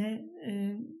söylediğiyle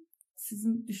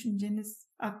sizin düşünceniz,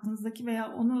 aklınızdaki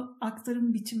veya onu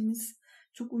aktarım biçiminiz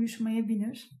çok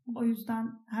uyuşmayabilir. O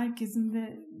yüzden herkesin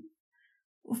de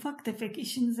ufak tefek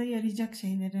işinize yarayacak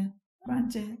şeyleri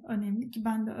bence önemli ki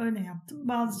ben de öyle yaptım.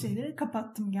 Bazı şeyleri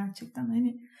kapattım gerçekten.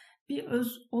 Hani bir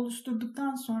öz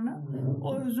oluşturduktan sonra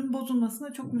o özün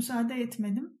bozulmasına çok müsaade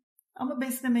etmedim. Ama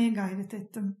beslemeye gayret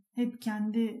ettim. Hep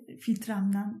kendi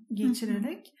filtremden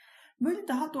geçirerek. Böyle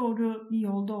daha doğru bir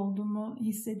yolda olduğumu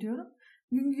hissediyorum.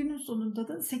 Günün sonunda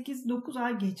da 8-9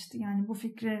 ay geçti. Yani bu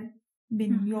fikre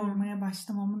benim yormaya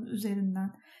başlamamın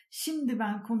üzerinden. Şimdi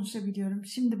ben konuşabiliyorum.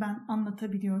 Şimdi ben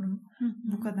anlatabiliyorum.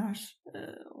 Bu kadar.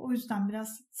 O yüzden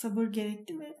biraz sabır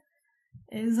gerekti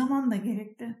ve zaman da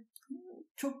gerekti.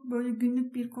 Çok böyle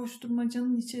günlük bir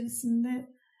koşturmacanın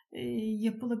içerisinde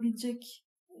yapılabilecek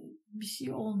bir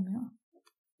şey olmuyor.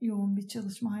 Yoğun bir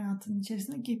çalışma hayatının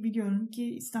içerisinde ki biliyorum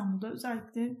ki İstanbul'da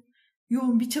özellikle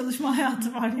yoğun bir çalışma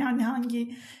hayatı var. Yani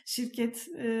hangi şirket,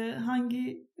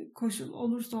 hangi koşul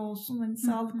olursa olsun hani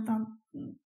sağlıktan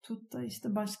tut da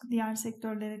işte başka diğer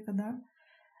sektörlere kadar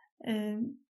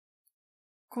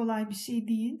kolay bir şey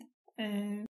değil.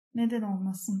 Neden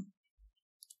olmasın?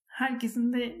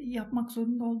 Herkesin de yapmak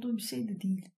zorunda olduğu bir şey de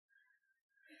değil.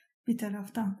 Bir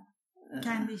taraftan.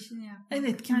 Kendi işini yapmak.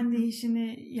 Evet, kendi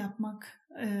işini yapmak.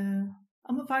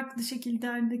 Ama farklı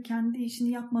şekillerde kendi işini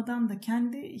yapmadan da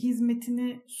kendi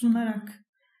hizmetini sunarak,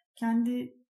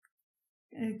 kendi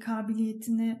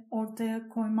kabiliyetini ortaya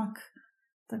koymak.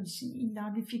 Tabii şimdi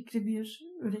illa bir fikri bir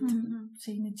üretim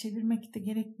şeyine çevirmek de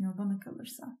gerekmiyor bana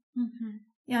kalırsa.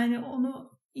 Yani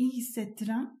onu iyi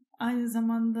hissettiren, aynı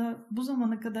zamanda bu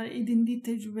zamana kadar edindiği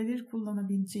tecrübeleri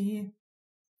kullanabileceği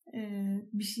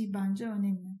bir şey bence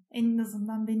önemli. En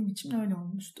azından benim için öyle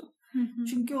olmuştu.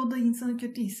 Çünkü o da insanı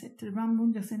kötü hissettirir. Ben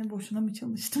bunca sene boşuna mı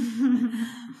çalıştım?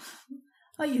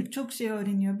 Hayır, çok şey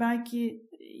öğreniyor. Belki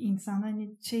insan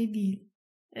hani değil,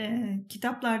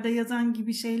 kitaplarda yazan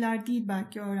gibi şeyler değil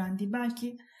belki öğrendiği.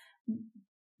 Belki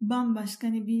bambaşka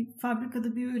hani bir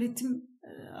fabrikada bir üretim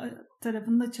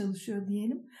tarafında çalışıyor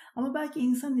diyelim. Ama belki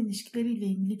insan ilişkileriyle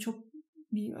ilgili çok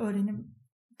bir öğrenim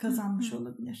kazanmış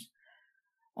olabilir.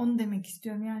 Onu demek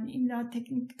istiyorum. Yani illa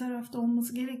teknik tarafta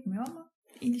olması gerekmiyor ama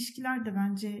ilişkiler de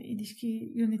bence,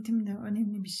 ilişki yönetimi de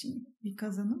önemli bir şey, bir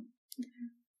kazanım.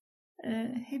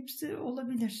 Hepsi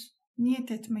olabilir.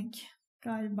 Niyet etmek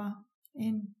galiba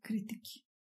en kritik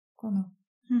konu.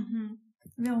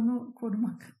 Ve onu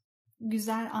korumak.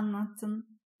 Güzel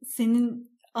anlattın.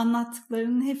 Senin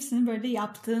anlattıklarının hepsini böyle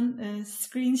yaptığın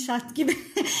screenshot gibi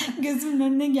gözümün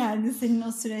önüne geldi. Senin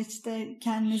o süreçte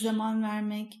kendine zaman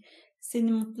vermek,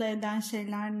 seni mutlu eden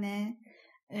şeyler ne?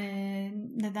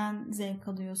 Neden zevk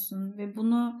alıyorsun? Ve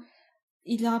bunu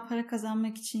illa para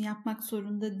kazanmak için yapmak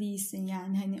zorunda değilsin.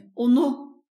 Yani hani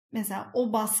onu mesela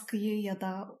o baskıyı ya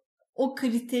da o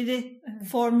kriteri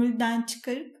formülden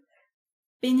çıkarıp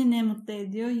beni ne mutlu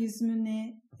ediyor, yüzümü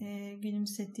ne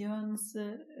gülümsetiyor, nasıl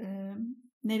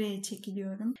Nereye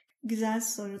çekiliyorum? Güzel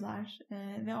sorular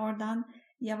ve oradan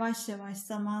yavaş yavaş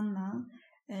zamanla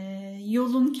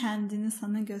yolun kendini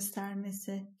sana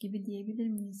göstermesi gibi diyebilir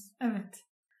miyiz? Evet.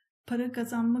 Para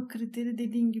kazanma kriteri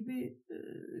dediğin gibi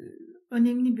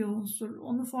önemli bir unsur.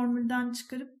 Onu formülden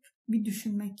çıkarıp bir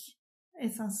düşünmek,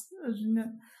 esas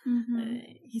özünü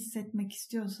hissetmek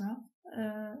istiyorsa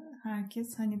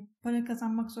herkes, hani para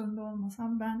kazanmak zorunda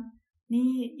olmasam ben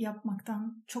neyi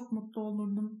yapmaktan çok mutlu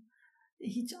olurdum,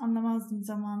 hiç anlamazdım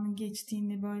zamanın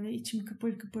geçtiğini, böyle içim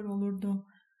kıpır kıpır olurdu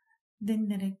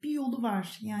denilerek bir yolu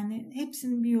var. Yani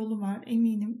hepsinin bir yolu var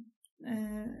eminim.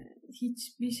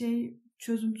 Hiçbir şey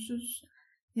çözümsüz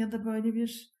ya da böyle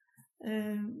bir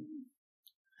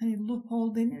hani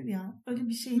loophole denir ya, öyle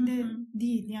bir şey de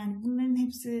değil. Yani bunların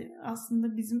hepsi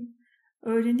aslında bizim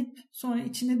öğrenip sonra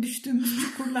içine düştüğümüz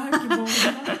çukurlar gibi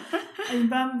oluyor.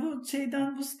 Yani ben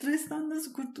bu stresten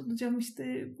nasıl kurtulacağım,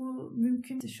 işte bu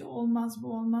mümkün, işte şu olmaz, bu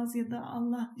olmaz, ya da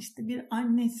Allah, işte bir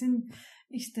annesin,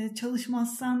 işte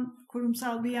çalışmazsan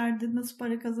kurumsal bir yerde nasıl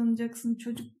para kazanacaksın,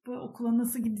 çocuk bu okula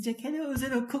nasıl gidecek, hele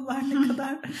özel okullar ne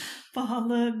kadar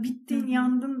pahalı, bittin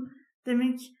yandın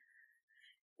demek.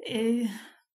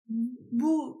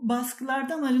 Bu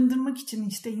baskılardan arındırmak için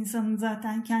işte insanın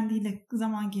zaten kendiyle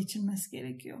zaman geçirmesi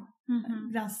gerekiyor.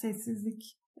 Biraz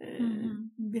sessizlik,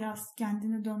 biraz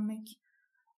kendine dönmek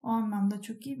o anlamda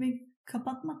çok iyi ve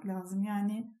kapatmak lazım.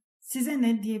 Yani size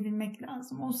ne diyebilmek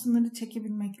lazım. O sınırı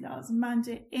çekebilmek lazım.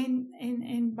 Bence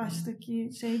en baştaki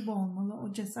şey bu olmalı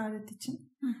o cesaret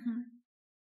için.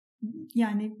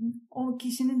 Yani o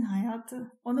kişinin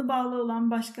hayatı, ona bağlı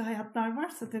olan başka hayatlar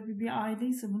varsa, tabii bir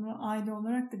aileyse bunu aile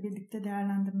olarak da birlikte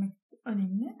değerlendirmek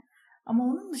önemli. Ama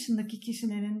onun dışındaki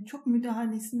kişilerin çok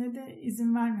müdahalesine de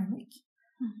izin vermemek,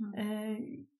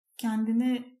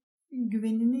 kendine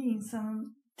güvenini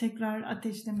insanın tekrar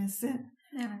ateşlemesi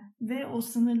ve o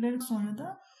sınırları sonra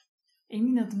da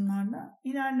emin adımlarla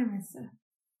ilerlemesi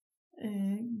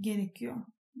gerekiyor.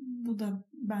 Bu da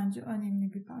bence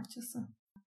önemli bir parçası.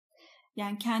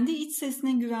 Yani kendi iç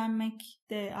sesine güvenmek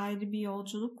de ayrı bir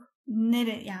yolculuk.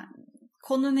 Yani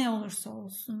konu ne olursa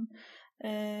olsun,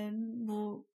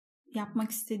 bu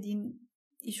yapmak istediğin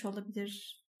iş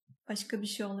olabilir, başka bir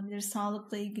şey olabilir,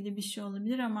 sağlıkla ilgili bir şey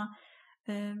olabilir, ama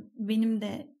benim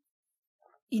de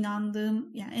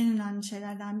inandığım, yani en önemli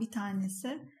şeylerden bir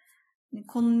tanesi,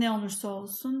 konu ne olursa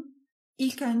olsun,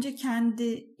 ilk önce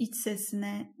kendi iç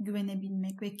sesine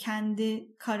güvenebilmek ve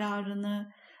kendi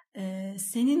kararını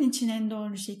senin için en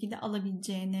doğru şekilde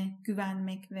alabileceğine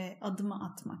güvenmek ve adımı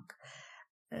atmak.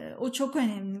 O çok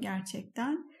önemli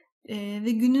gerçekten.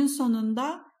 Ve günün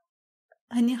sonunda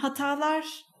hani hatalar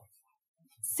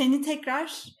seni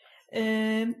tekrar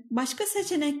başka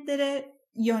seçeneklere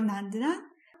yönlendiren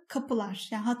kapılar.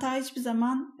 Yani hata hiçbir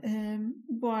zaman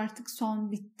bu artık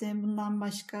son, bitti, bundan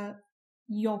başka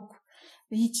yok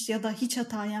ve hiç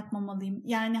hata yapmamalıyım.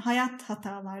 Yani hayat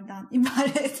hatalardan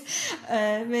ibaret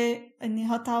ve hani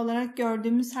hata olarak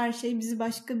gördüğümüz her şey bizi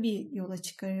başka bir yola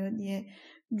çıkarıyor diye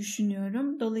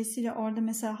düşünüyorum. Dolayısıyla orada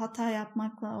mesela hata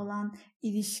yapmakla olan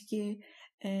ilişki,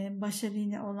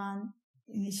 başarıyla olan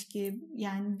ilişki,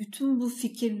 yani bütün bu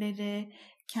fikirleri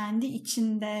kendi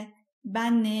içinde,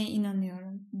 ben neye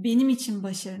inanıyorum? Benim için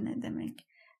başarı ne demek?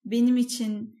 Benim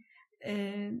için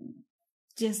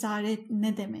cesaret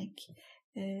ne demek?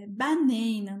 Ben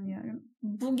neye inanıyorum?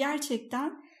 Bu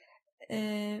gerçekten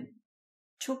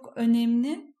çok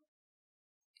önemli.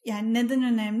 Yani neden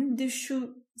önemli? Bir de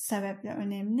şu sebeple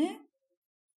önemli.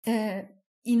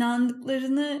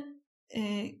 İnandıklarını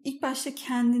ilk başta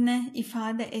kendine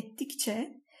ifade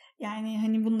ettikçe, yani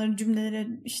hani bunları cümlelere,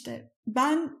 işte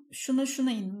ben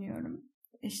şuna inanıyorum.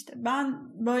 İşte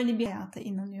ben böyle bir hayata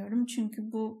inanıyorum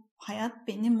çünkü bu hayat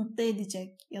beni mutlu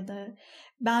edecek, ya da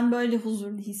ben böyle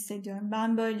huzurlu hissediyorum.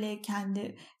 Ben böyle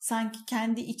sanki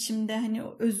kendi içimde hani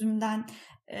o özümden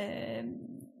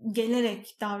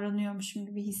gelerek davranıyormuşum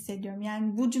gibi hissediyorum.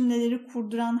 Yani bu cümleleri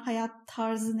kurduran hayat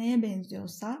tarzı neye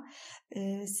benziyorsa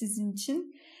sizin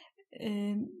için,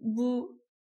 bu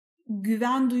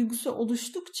güven duygusu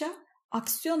oluştukça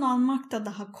aksiyon almak da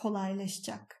daha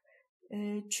kolaylaşacak.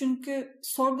 Çünkü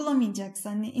sorgulamayacaksın.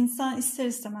 Hani insan ister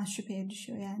istemez şüpheye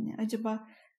düşüyor. Yani acaba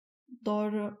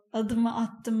doğru adımı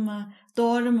attım mı?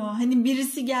 Doğru mu? Hani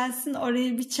birisi gelsin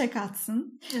oraya bir çek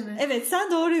atsın. Evet,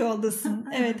 sen doğru yoldasın.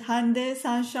 Evet Hande,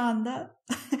 sen şu anda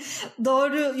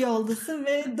doğru yoldasın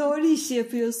ve doğru işi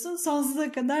yapıyorsun.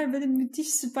 Sonsuza kadar böyle müthiş,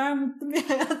 süper mutlu bir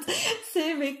hayat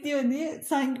seni bekliyor diye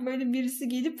sanki böyle birisi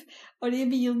gelip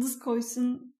oraya bir yıldız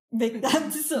koysun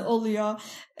beklentisi oluyor.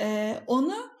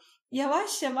 Onu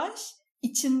yavaş yavaş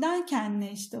içinden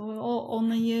kendine, işte o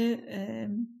onayı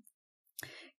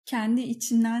kendi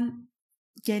içinden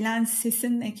gelen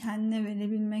sesinle kendine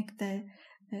verebilmek de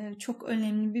çok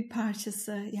önemli bir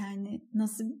parçası. Yani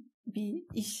nasıl bir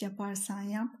iş yaparsan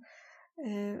yap.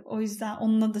 O yüzden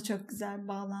onunla da çok güzel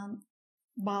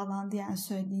bağlandı yani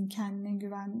söylediğin, kendine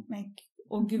güvenmek,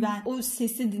 o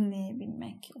sesi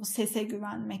dinleyebilmek, o sese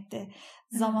güvenmek de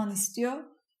zaman istiyor.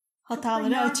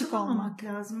 Hatalara açık olmak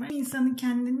lazım. İnsanın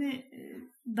kendini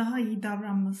daha iyi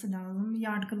davranması lazım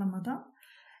yargılamadan.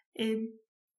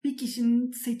 Bir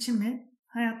kişinin seçimi,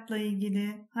 hayatla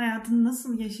ilgili, hayatını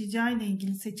nasıl yaşayacağıyla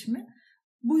ilgili seçimi,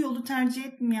 bu yolu tercih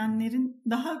etmeyenlerin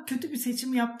daha kötü bir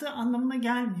seçim yaptığı anlamına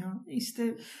gelmiyor.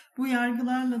 İşte bu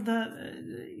yargılarla da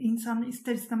insan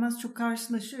ister istemez çok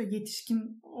karşılaşıyor.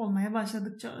 Yetişkin olmaya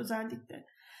başladıkça özellikle.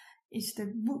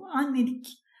 İşte bu annelik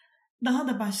daha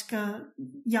da başka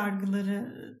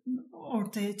yargıları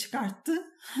ortaya çıkarttı.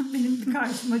 Benim de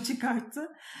karşıma çıkarttı.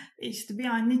 İşte bir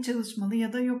anne çalışmalı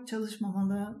ya da yok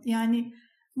çalışmamalı. Yani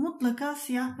mutlaka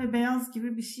siyah ve beyaz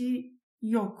gibi bir şey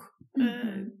yok.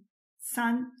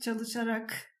 Sen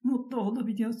çalışarak mutlu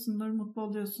olabiliyorsundur, mutlu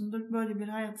oluyorsundur. Böyle bir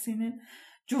hayat seni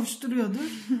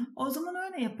coşturuyordur. O zaman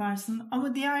öyle yaparsın.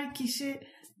 Ama diğer kişi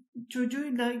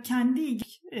çocuğuyla kendi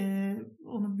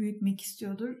onu büyütmek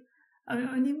istiyordur.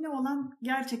 Önemli olan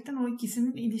gerçekten o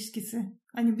ikisinin ilişkisi.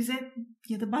 Hani bize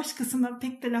ya da başkasına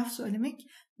pek de laf söylemek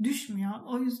düşmüyor.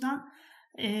 O yüzden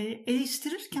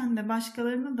eleştirirken de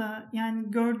başkalarını da,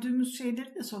 yani gördüğümüz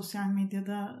şeyleri de sosyal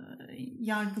medyada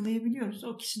yargılayabiliyoruz.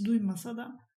 O kişi duymasa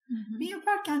da. Bir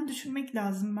yaparken düşünmek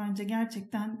lazım bence.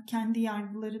 Gerçekten kendi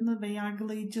yargılarını ve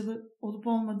yargılayıcılığı olup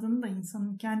olmadığını da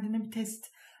insanın kendine bir test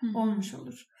olmuş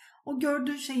olur. O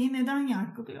gördüğü şeyi neden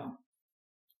yargılıyor?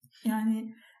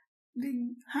 Yani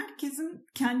herkesin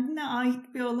kendine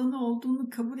ait bir alanı olduğunu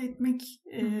kabul etmek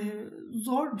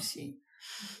zor bir şey.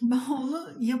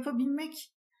 Onu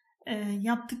yapabilmek,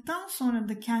 yaptıktan sonra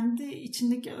da kendi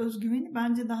içindeki özgüveni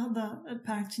bence daha da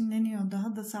perçinleniyor,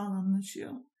 daha da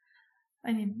sağlamlaşıyor.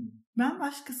 Hani ben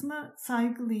başkasına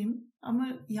saygılıyım ama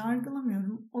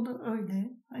yargılamıyorum. O da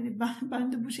öyle. Hani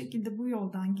ben de bu şekilde bu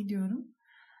yoldan gidiyorum.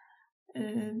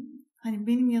 Hani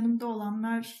benim yanımda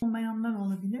olanlar, olmayanlar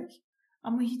olabilir.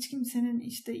 Ama hiç kimsenin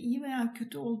işte iyi veya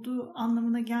kötü olduğu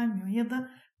anlamına gelmiyor. Ya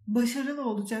da başarılı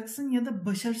olacaksın ya da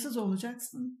başarısız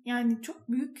olacaksın. Yani çok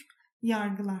büyük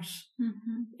yargılar.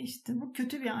 İşte bu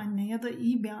kötü bir anne ya da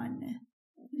iyi bir anne.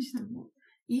 İşte bu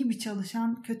iyi bir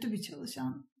çalışan, kötü bir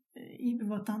çalışan. İyi bir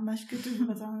vatandaş, kötü bir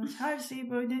vatandaş. Her şeyi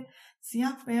böyle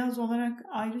siyah beyaz olarak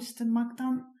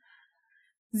ayrıştırmaktan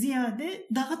ziyade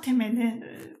daha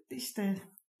temele işte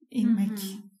inmek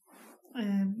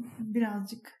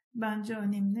birazcık bence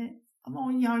önemli. Ama o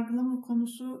yargılama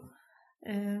konusu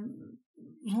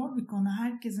zor bir konu.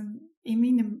 Herkesin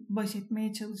eminim baş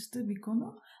etmeye çalıştığı bir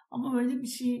konu. Ama öyle bir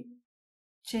şey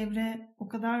çevre o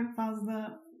kadar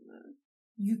fazla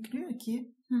yüklüyor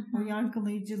ki o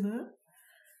yargılayıcılığı.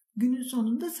 Günün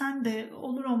sonunda sen de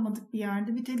olur olmadık bir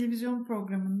yerde, bir televizyon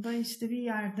programında, işte bir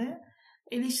yerde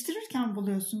eleştirirken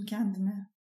buluyorsun kendini.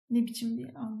 Ne biçim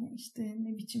bir anne, işte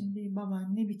ne biçim bir baba,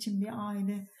 ne biçim bir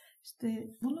aile.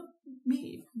 İşte bunu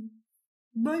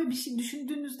böyle bir şey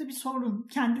düşündüğünüzde bir sorun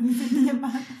kendinize diye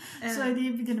ben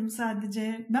söyleyebilirim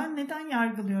sadece. Ben neden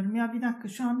yargılıyorum? Ya bir dakika,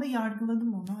 şu anda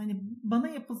yargıladım onu. Hani bana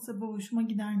yapılsa bu hoşuma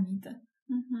gider miydi?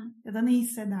 Ya da ne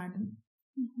hissederdim?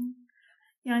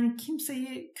 Yani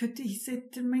kimseyi kötü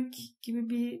hissettirmek gibi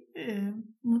bir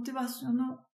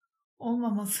motivasyonu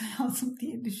olmaması lazım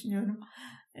diye düşünüyorum.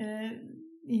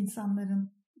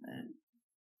 İnsanların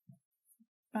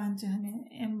bence hani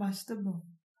en başta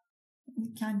bu.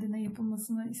 Kendine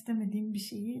yapılmasını istemediğim bir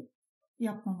şeyi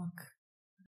yapmamak.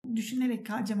 Düşünerek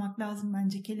harcamak lazım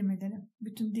bence kelimeleri.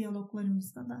 Bütün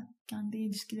diyaloglarımızda da, kendi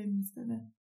ilişkilerimizde de.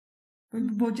 Böyle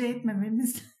bir boca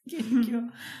etmememiz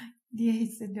gerekiyor diye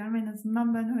hissediyorum. En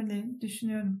azından ben öyle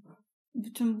düşünüyorum.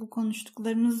 Bütün bu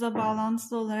konuştuklarımızla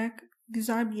bağlantılı olarak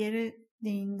güzel bir yere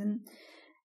değindin.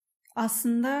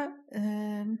 Aslında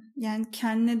yani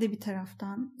kendine de bir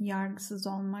taraftan yargısız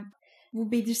olmak.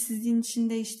 Bu belirsizliğin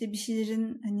içinde işte bir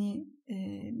şeylerin hani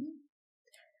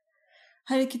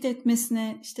hareket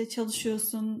etmesine işte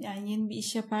çalışıyorsun. Yani yeni bir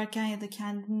iş yaparken ya da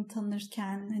kendini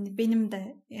tanırken hani benim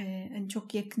de hani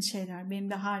çok yakın şeyler. Benim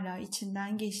de hala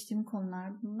içinden geçtiğim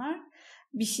konular bunlar.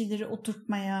 Bir şeyleri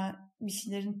oturtmaya, bir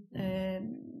şeylerin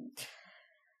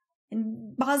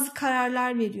bazı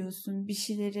kararlar veriyorsun. Bir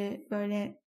şeyleri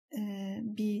böyle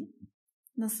bir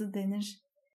nasıl denir?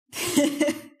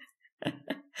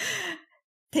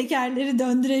 Tekerleri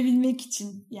döndürebilmek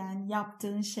için yani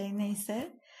yaptığın şey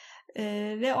neyse.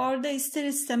 Ve orada ister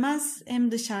istemez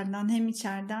hem dışarıdan hem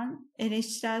içeriden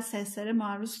eleştirel seslere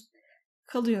maruz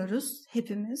kalıyoruz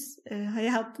hepimiz.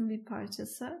 Hayatın bir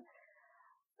parçası.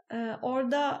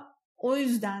 Orada o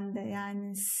yüzden de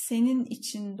yani senin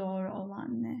için doğru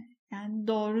olan ne? Yani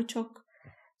doğru çok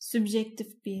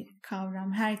sübjektif bir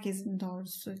kavram. Herkesin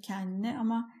doğrusu kendine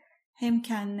ama hem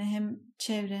kendine hem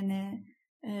çevrene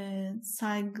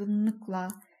saygınlıkla,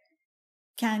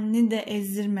 kendini de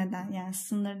ezdirmeden, yani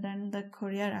sınırlarını da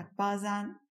koruyarak,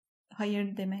 bazen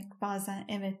hayır demek, bazen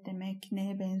evet demek,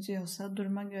 neye benziyorsa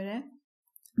duruma göre,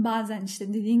 bazen işte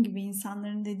dediğin gibi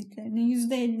insanların dediklerinin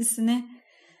 %50'sini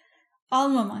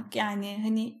almamak. Yani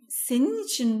hani senin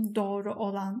için doğru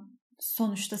olan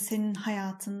sonuçta senin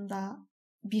hayatında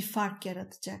bir fark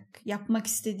yaratacak. Yapmak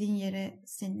istediğin yere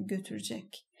seni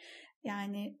götürecek.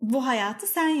 Yani bu hayatı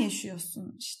sen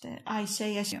yaşıyorsun, işte Ayşe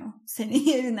yaşıyor senin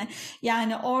yerine.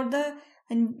 Yani orada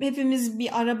hani hepimiz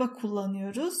bir araba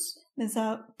kullanıyoruz.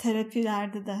 Mesela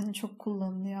terapilerde de hani çok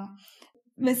kullanılıyor.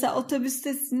 Mesela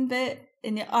otobüstesin ve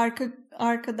hani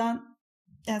arkadan,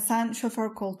 yani sen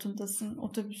şoför koltuğundasın,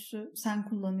 otobüsü sen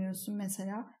kullanıyorsun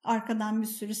mesela. Arkadan bir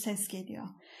sürü ses geliyor.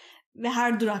 Ve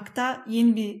her durakta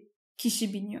yeni bir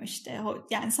kişi biniyor işte.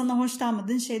 Yani sana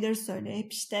hoşlanmadığın şeyleri söylüyor.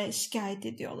 Hep işte şikayet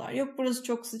ediyorlar. Yok burası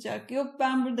çok sıcak. Yok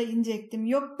ben burada inecektim.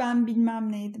 Yok ben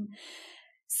bilmem neydim.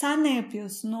 Sen ne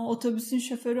yapıyorsun o otobüsün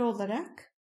şoförü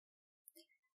olarak?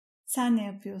 Sen ne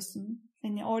yapıyorsun?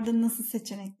 Hani orada nasıl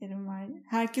seçeneklerin var?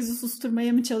 Herkesi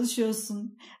susturmaya mı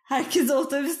çalışıyorsun? Herkesi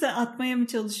otobüse atmaya mı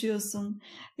çalışıyorsun?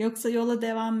 Yoksa yola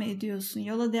devam mı ediyorsun?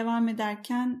 Yola devam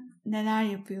ederken neler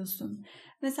yapıyorsun?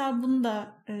 Mesela bunu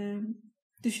da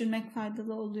düşünmek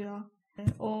faydalı oluyor.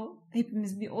 O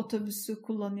hepimiz bir otobüsü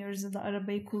kullanıyoruz ya da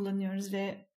arabayı kullanıyoruz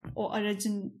ve o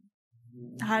aracın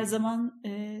her zaman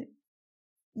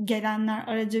gelenler,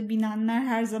 araca binenler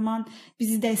her zaman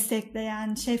bizi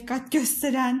destekleyen, şefkat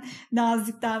gösteren,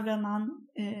 nazik davranan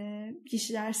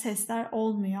kişiler, sesler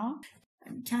olmuyor.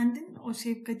 Kendin o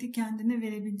şefkati kendine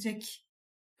verebilecek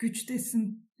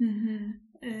güçtesin.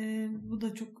 Bu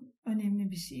da çok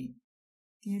önemli bir şey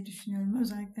diye düşünüyorum.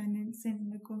 Özellikle hani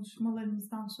seninle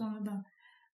konuşmalarımızdan sonra da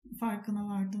farkına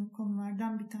vardığım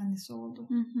konulardan bir tanesi oldu.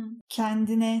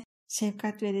 Kendine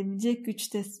şefkat verebilecek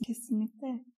güçtesin.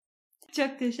 Kesinlikle.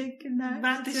 Çok teşekkürler.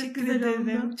 Ben teşekkür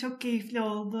ederim. Oldu. Çok keyifli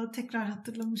oldu. Tekrar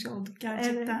hatırlamış olduk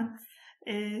gerçekten.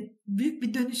 Evet. Büyük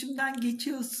bir dönüşümden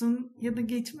geçiyorsun ya da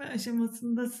geçme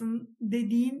aşamasındasın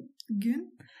dediğin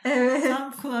gün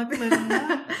tam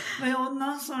kulaklarında ve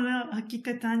ondan sonra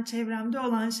hakikaten çevremde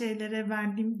olan şeylere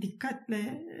verdiğim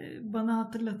dikkatle bana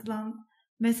hatırlatılan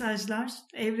mesajlar,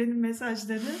 evrenin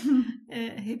mesajları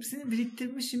hepsini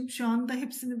biriktirmişim. Şu anda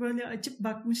hepsini böyle açıp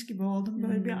bakmış gibi oldum.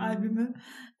 Böyle bir albümü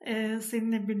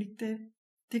seninle birlikte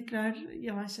tekrar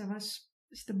yavaş yavaş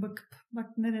işte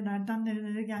bak nerelerden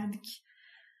nerelere geldik.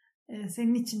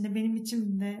 Senin için de benim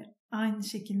için de aynı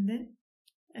şekilde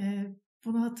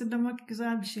bunu hatırlamak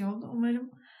güzel bir şey oldu.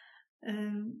 Umarım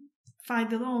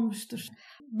faydalı olmuştur.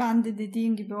 Ben de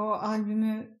dediğin gibi o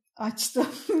albümü açtım.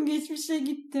 Geçmişe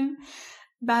gittim.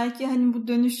 Belki hani bu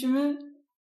dönüşümü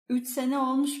 3 sene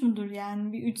olmuş mudur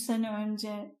yani? Bir 3 sene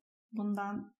önce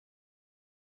bundan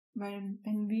böyle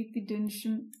hani büyük bir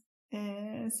dönüşüm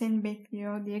seni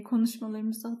bekliyor diye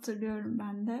konuşmalarımızı hatırlıyorum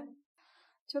ben de.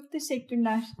 Çok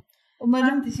teşekkürler.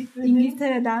 Umarım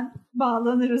İngiltere'den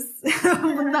bağlanırız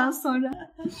bundan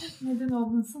sonra. Neden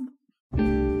olmasın?